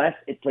the U.S.,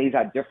 it plays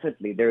out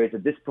differently. There is a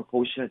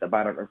disproportionate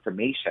amount of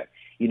information.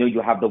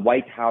 You have the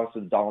White House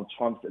with Donald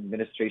Trump's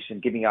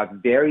administration giving out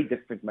very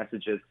different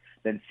messages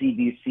than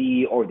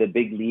CDC or the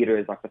big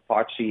leaders like the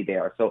Fauci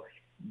there. So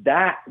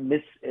that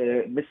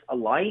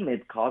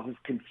misalignment causes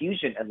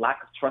confusion and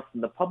lack of trust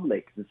in the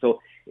public. And so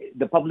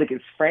the public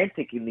is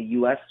frantic in the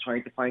U.S.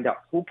 trying to find out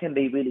who can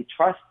they really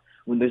trust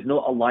when there's no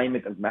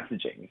alignment of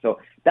messaging. So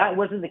that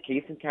wasn't the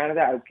case in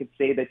Canada. I could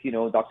say that,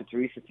 Dr.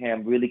 Theresa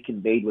Tam really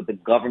conveyed what the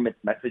government's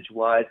message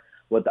was,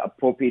 what the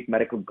appropriate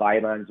medical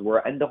guidelines were,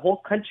 and the whole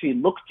country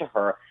looked to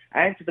her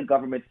and to the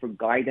government for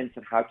guidance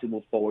on how to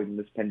move forward in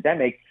this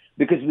pandemic,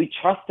 because we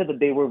trusted that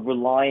they were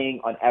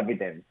relying on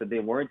evidence, that they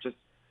weren't just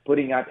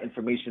putting out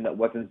information that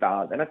wasn't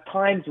valid. And at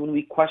times when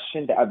we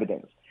questioned the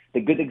evidence,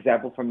 the good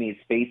example for me is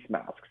face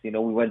masks. We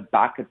went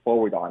back and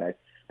forward on it.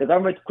 The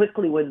government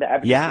quickly, when the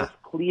evidence was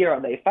clear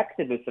on the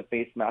effectiveness of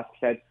face masks,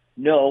 said,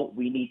 no,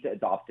 we need to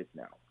adopt it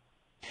now.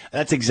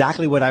 That's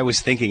exactly what I was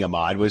thinking,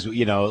 Ahmad, was,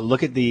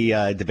 look at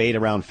the debate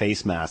around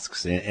face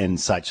masks and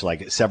such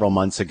like several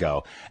months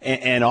ago.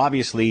 And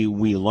obviously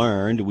we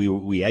learned,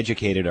 we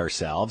educated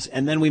ourselves,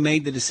 and then we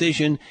made the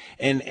decision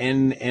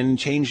and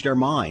changed our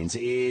minds.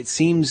 It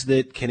seems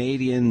that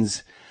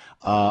Canadians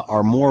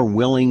are more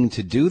willing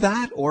to do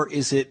that, or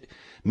is it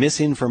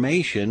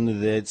misinformation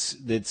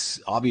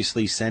that's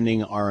obviously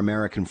sending our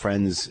American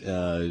friends, to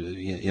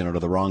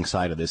the wrong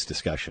side of this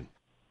discussion?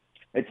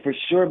 It's for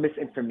sure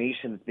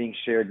misinformation that's being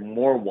shared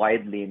more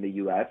widely in the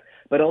U.S.,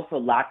 but also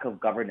lack of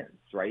governance,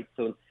 right?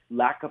 So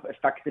lack of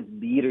effective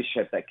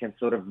leadership that can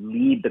sort of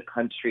lead the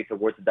country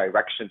towards a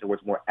direction,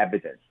 towards more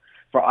evidence.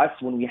 For us,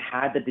 when we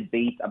had the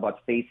debate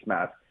about face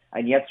masks,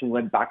 and yes, we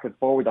went back and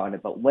forward on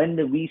it, but when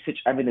the research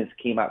evidence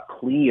came out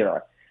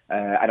clear,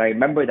 and I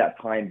remember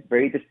that time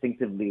very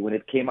distinctively, when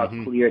it came out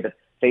clear that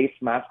face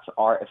masks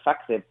are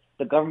effective,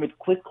 the government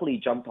quickly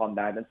jumped on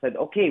that and said,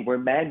 okay, we're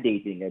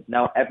mandating it.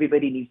 Now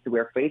everybody needs to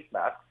wear face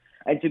masks.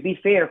 And to be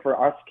fair,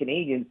 for us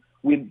Canadians,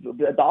 we've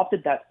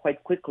adopted that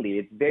quite quickly.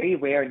 It's very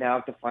rare now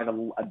to find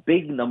a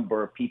big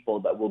number of people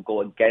that will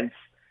go against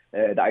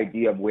the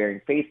idea of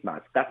wearing face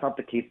masks. That's not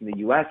the case in the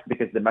U.S.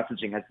 because the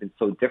messaging has been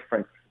so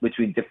different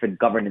between different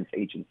governance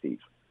agencies.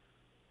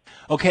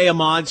 Okay,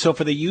 Ahmad, so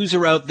for the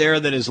user out there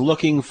that is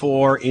looking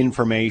for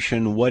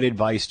information, what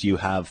advice do you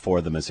have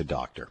for them as a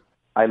doctor?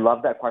 I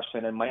love that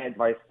question, and my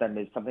advice to them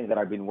is something that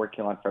I've been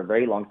working on for a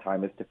very long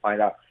time, is to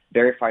find out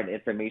verified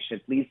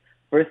information. Please,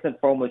 first and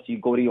foremost, you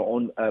go to your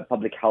own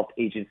public health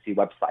agency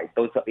website.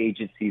 Those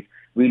agencies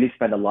really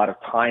spend a lot of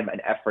time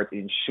and effort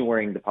in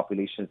ensuring the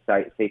population's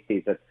safety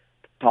is a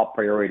top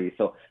priority.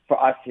 So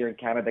for us here in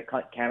Canada,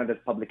 Canada's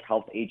Public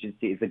Health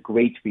Agency is a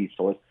great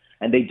resource,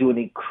 and they do an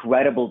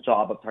incredible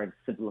job of trying to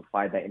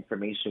simplify that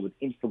information with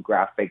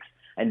infographics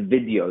and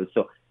videos.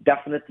 So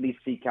definitely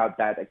seek out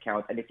that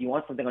account. And if you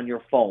want something on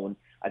your phone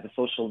as a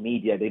social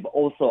media, they've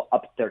also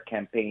upped their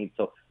campaign.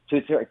 So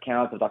Twitter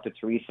account of Dr.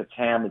 Theresa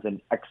Tam is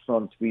an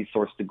excellent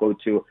resource to go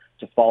to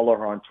follow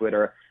her on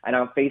Twitter. And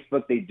on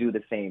Facebook, they do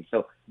the same.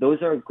 So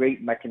those are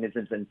great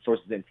mechanisms and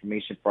sources of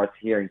information for us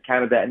here in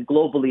Canada. And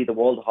globally, the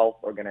World Health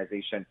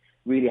Organization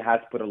really has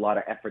put a lot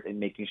of effort in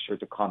making sure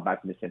to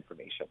combat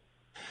misinformation.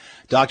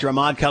 Dr.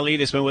 Ahmad Khalid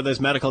has been with us,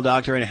 medical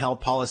doctor and health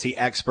policy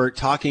expert,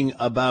 talking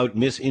about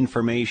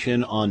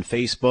misinformation on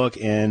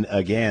Facebook and,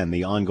 again,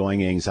 the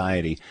ongoing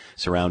anxiety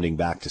surrounding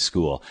back to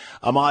school.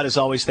 Ahmad, as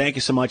always, thank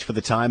you so much for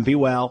the time. Be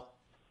well.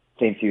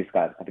 Same to you,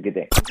 Scott. Have a good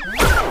day.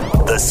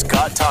 The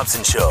Scott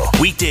Thompson Show,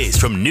 weekdays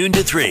from noon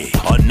to 3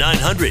 on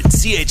 900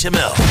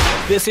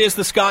 CHML. This is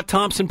the Scott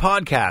Thompson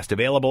Podcast,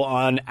 available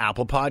on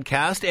Apple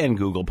Podcast and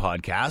Google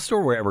Podcast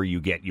or wherever you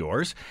get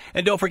yours.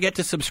 And don't forget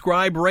to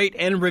subscribe, rate,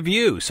 and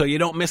review so you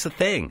don't miss a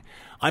thing.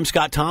 I'm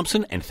Scott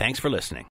Thompson, and thanks for listening.